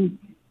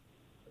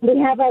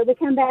we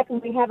come back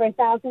and we have our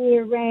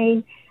 1,000-year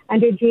reign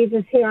under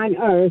Jesus here on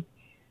earth,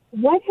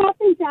 what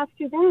happens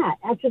after that,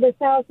 after the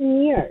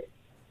 1,000 years?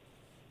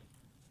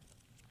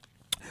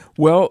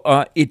 Well,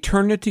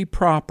 eternity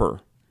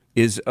proper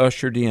is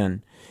ushered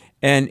in.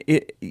 And,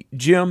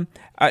 Jim,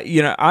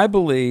 I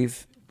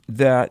believe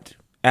that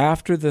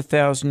after the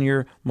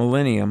 1,000-year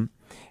millennium,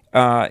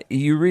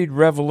 you read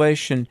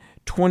Revelation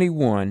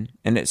 21,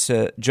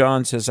 and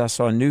John says, I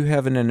saw a new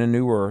heaven and a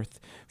new earth,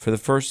 for the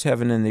first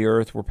heaven and the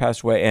earth were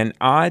passed away. And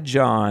I,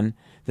 John,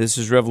 this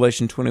is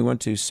Revelation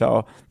 21:2,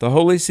 saw the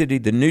holy city,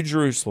 the New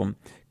Jerusalem,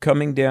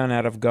 coming down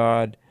out of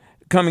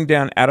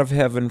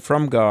heaven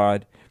from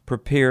God,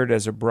 prepared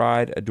as a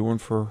bride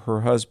adorned for her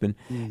husband.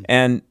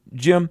 And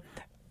Jim,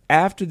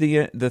 after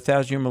the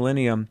 1,000-year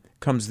millennium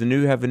comes the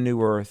new heaven,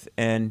 new earth,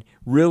 and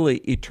really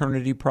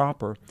eternity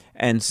proper.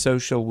 And so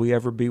shall we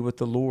ever be with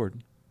the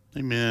Lord.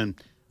 Amen.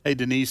 Hey,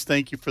 Denise,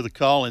 thank you for the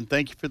call, and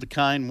thank you for the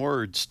kind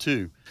words,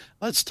 too.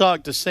 Let's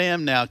talk to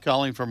Sam now,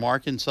 calling from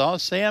Arkansas.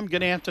 Sam,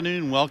 good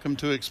afternoon. Welcome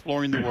to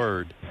Exploring the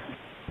Word.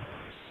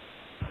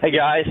 Hey,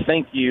 guys.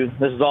 Thank you.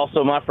 This is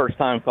also my first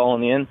time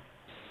calling in.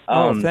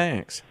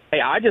 Thanks.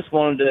 Hey, I just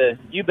wanted to,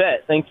 you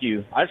bet, thank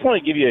you. I just want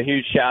to give you a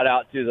huge shout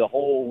out to the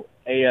whole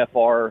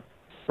AFR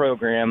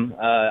program.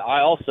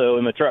 I also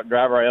am a truck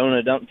driver. I own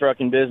a dump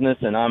trucking business,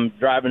 and I'm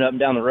driving up and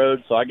down the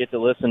road, so I get to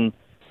listen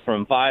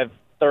from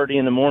 5:30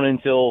 in the morning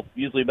till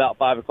usually about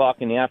 5 o'clock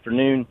in the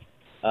afternoon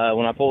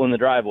when I pull in the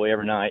driveway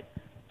every night.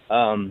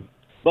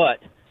 But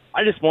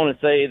I just want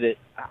to say that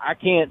I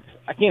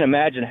can't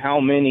imagine how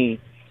many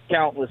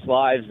countless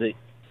lives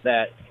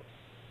that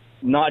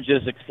not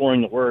just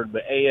Exploring the Word,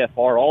 but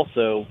AFR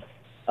also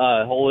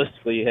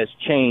holistically has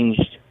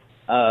changed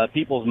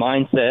people's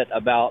mindset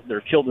about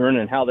their children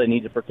and how they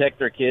need to protect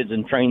their kids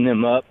and train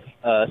them up,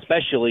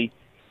 especially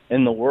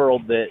in the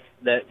world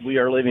that we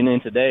are living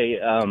in today.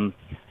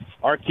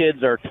 Our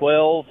kids are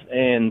 12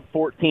 and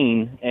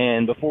 14,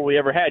 and before we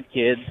ever had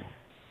kids,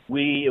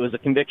 it was a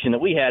conviction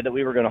that we had that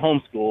we were going to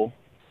homeschool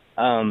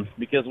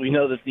because we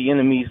know that the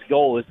enemy's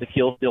goal is to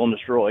kill, steal, and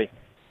destroy.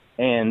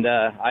 And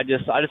I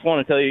just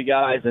want to tell you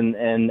guys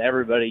and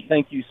everybody,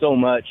 thank you so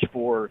much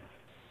for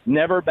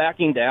never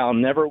backing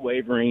down, never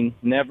wavering,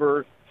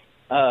 never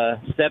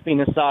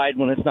stepping aside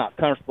when it's not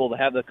comfortable to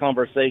have the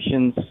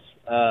conversations.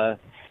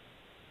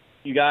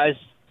 You guys,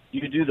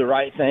 you do the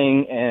right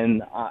thing,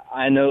 and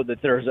I know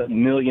that there's a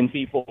million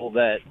people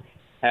that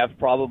have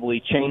probably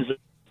changed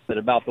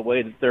about the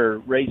way that they're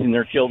raising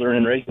their children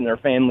and raising their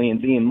family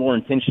and being more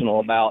intentional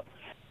about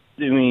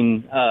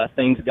doing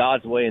things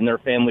God's way in their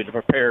family to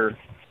prepare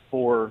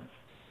for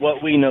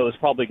what we know is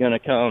probably going to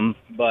come,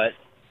 but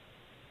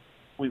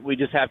we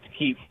just have to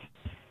keep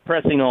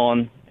pressing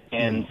on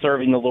and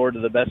serving the Lord to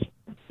the best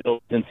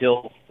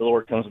until the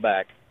Lord comes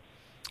back.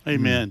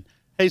 Amen.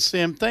 Hey,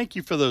 Sam, thank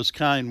you for those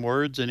kind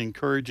words and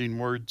encouraging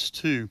words,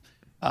 too.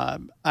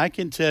 I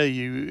can tell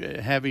you,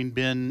 having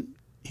been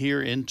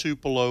here in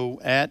Tupelo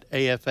at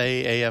AFA,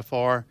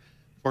 AFR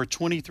for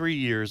 23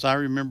 years, I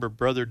remember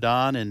Brother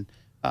Don, and,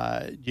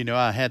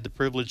 I had the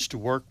privilege to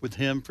work with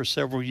him for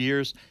several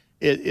years.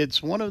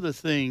 It's one of the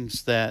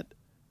things that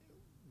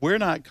we're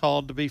not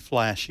called to be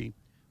flashy.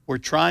 We're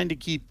trying to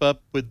keep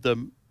up with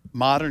the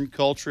modern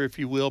culture, if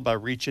you will, by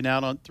reaching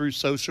out through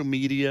social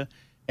media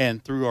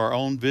and through our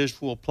own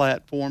visual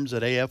platforms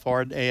at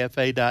AFR and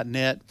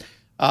AFA.net.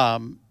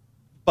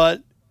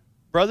 But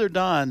Brother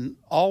Don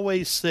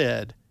always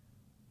said,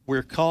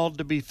 we're called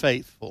to be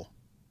faithful.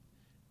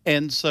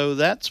 And so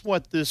that's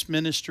what this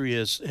ministry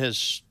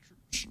has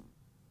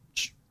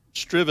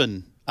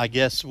striven, I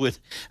guess, with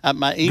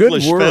my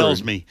English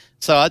fails me,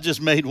 so I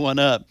just made one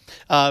up.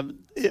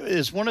 It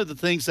is one of the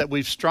things that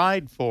we've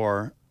strived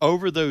for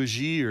over those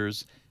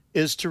years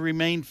is to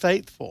remain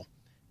faithful.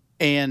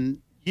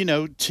 And,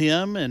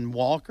 Tim and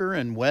Walker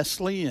and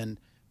Wesley and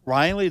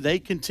Riley, they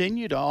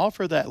continue to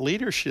offer that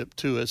leadership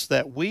to us,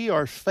 that we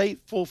are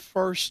faithful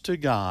first to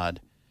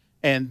God,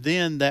 and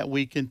then that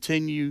we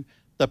continue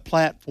the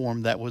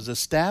platform that was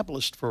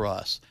established for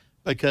us.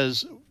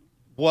 Because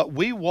what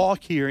we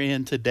walk here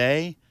in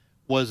today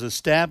was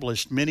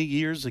established many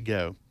years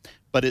ago,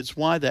 but it's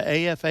why the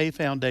AFA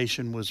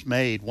Foundation was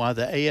made, why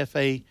the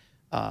AFA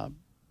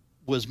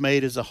was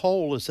made as a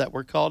whole, is that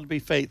we're called to be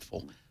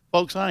faithful.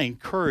 Folks, I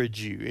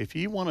encourage you, if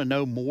you want to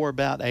know more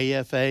about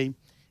AFA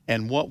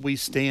and what we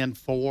stand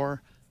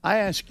for, I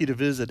ask you to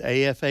visit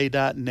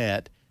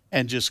afa.net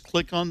and just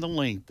click on the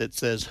link that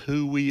says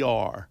who we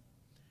are,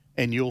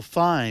 and you'll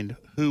find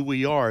who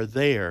we are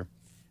there.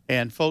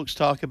 And folks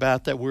talk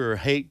about that we're a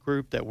hate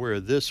group, that we're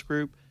this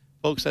group.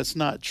 Folks, that's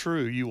not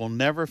true. You will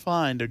never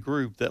find a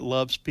group that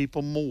loves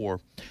people more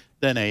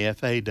than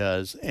AFA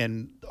does.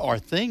 And our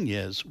thing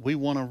is, we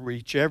want to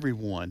reach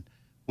everyone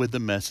with the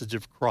message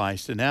of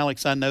Christ. And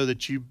Alex, I know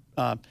that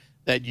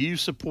you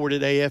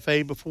supported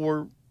AFA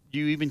before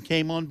you even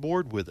came on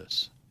board with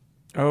us.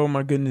 Oh,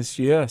 my goodness,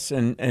 yes.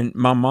 And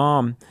my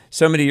mom,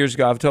 so many years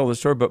ago, I've told the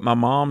story, but my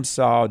mom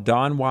saw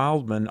Don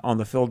Wildman on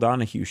the Phil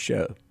Donahue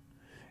show.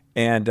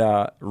 And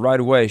right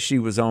away, she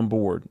was on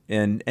board.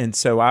 And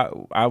so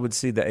I would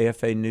see the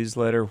AFA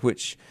newsletter,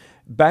 which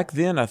back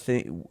then, I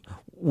think,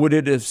 would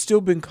it have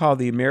still been called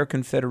the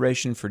American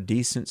Federation for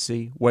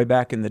Decency way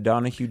back in the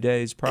Donahue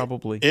days,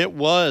 probably? It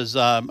was.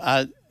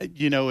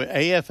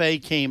 AFA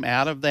came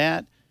out of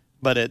that,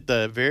 but at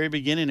the very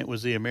beginning, it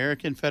was the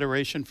American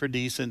Federation for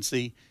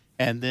Decency,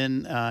 and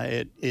then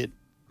it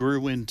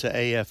grew into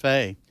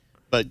AFA.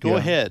 But go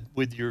ahead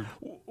with your...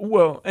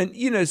 Well,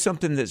 and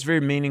something that's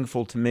very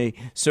meaningful to me.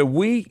 So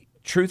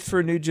Truth for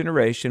a New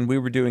Generation, we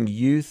were doing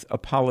youth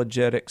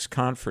apologetics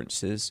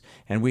conferences,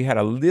 and we had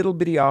a little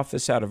bitty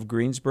office out of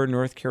Greensboro,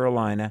 North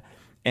Carolina,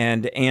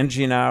 and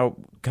Angie and I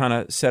kind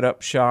of set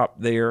up shop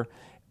there.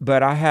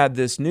 But I had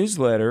this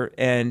newsletter,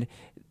 and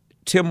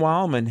Tim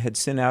Wildman had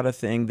sent out a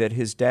thing that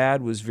his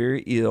dad was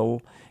very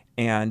ill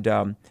and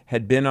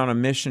had been on a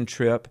mission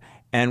trip,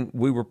 and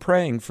we were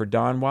praying for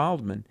Don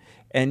Wildman.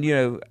 And,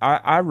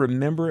 I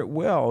remember it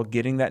well,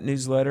 getting that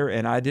newsletter,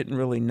 and I didn't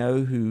really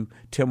know who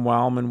Tim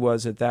Wildman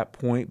was at that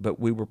point, but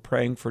we were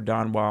praying for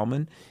Don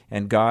Wildman,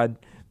 and God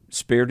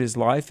spared his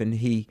life, and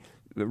he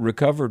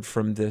recovered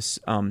from this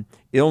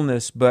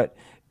illness. But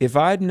if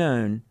I'd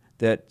known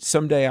that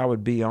someday I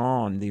would be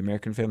on the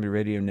American Family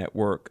Radio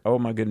Network. Oh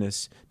my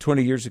goodness,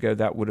 20 years ago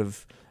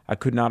I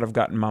could not have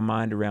gotten my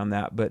mind around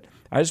that. But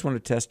I just want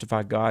to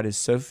testify God is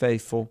so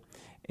faithful,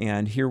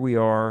 and here we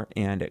are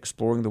and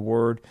exploring the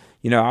Word.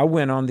 I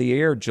went on the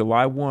air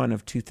July 1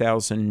 of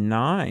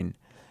 2009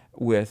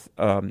 with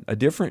a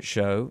different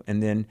show,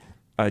 and then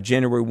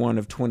January 1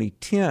 of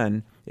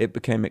 2010, it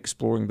became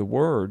Exploring the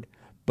Word.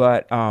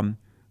 But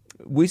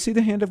we see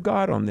the hand of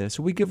God on this.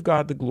 We give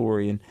God the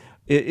glory, and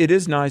it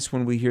is nice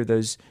when we hear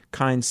those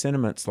kind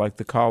sentiments like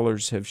the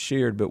callers have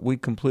shared, but we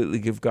completely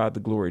give God the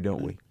glory,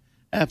 don't we?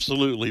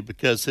 Absolutely,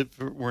 because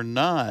if it were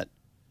not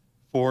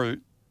for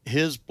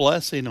His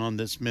blessing on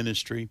this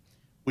ministry,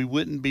 we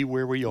wouldn't be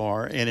where we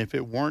are. And if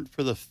it weren't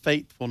for the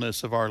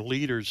faithfulness of our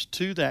leaders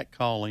to that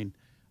calling,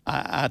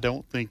 I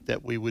don't think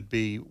that we would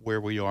be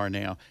where we are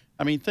now.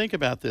 I mean, think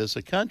about this.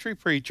 A country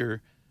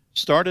preacher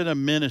started a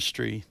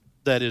ministry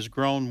that has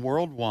grown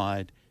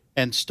worldwide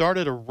and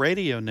started a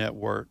radio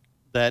network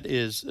that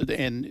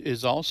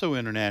is also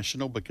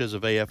international because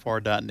of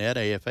AFR.net,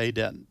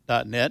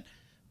 AFA.net,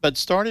 but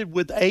started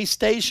with a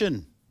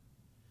station.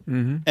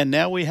 Mm-hmm. And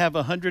now we have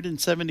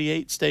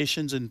 178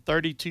 stations in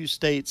 32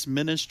 states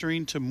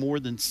ministering to more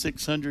than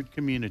 600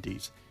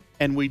 communities.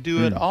 And we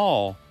do it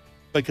all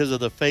because of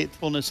the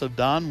faithfulness of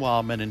Don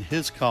Wildman and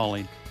his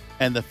calling,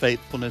 and the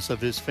faithfulness of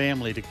his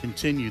family to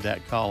continue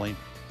that calling,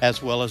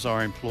 as well as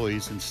our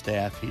employees and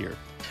staff here.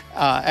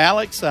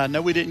 Alex, I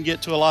know we didn't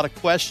get to a lot of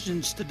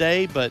questions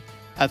today, but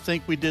I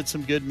think we did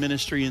some good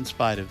ministry in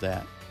spite of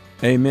that.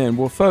 Amen.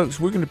 Well, folks,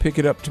 we're going to pick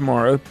it up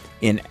tomorrow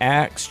in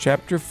Acts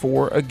chapter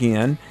 4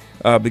 again,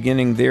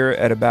 beginning there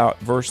at about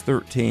verse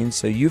 13.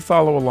 So you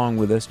follow along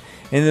with us.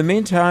 In the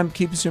meantime,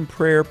 keep us in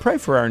prayer. Pray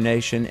for our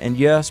nation. And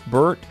yes,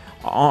 Bert,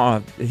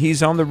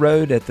 he's on the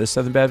road at the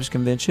Southern Baptist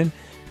Convention.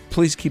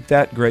 Please keep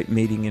that great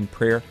meeting in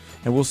prayer.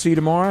 And we'll see you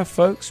tomorrow,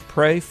 folks.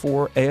 Pray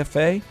for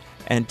AFA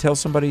and tell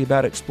somebody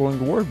about Exploring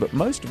the Word. But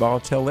most of all,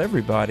 tell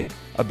everybody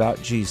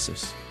about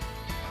Jesus.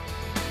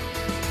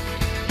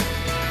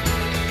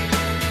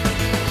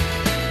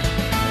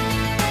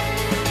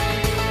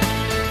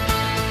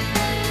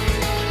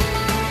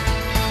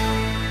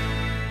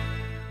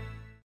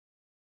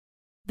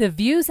 The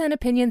views and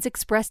opinions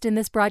expressed in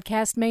this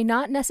broadcast may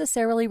not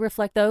necessarily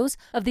reflect those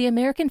of the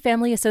American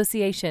Family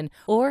Association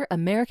or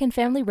American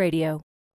Family Radio.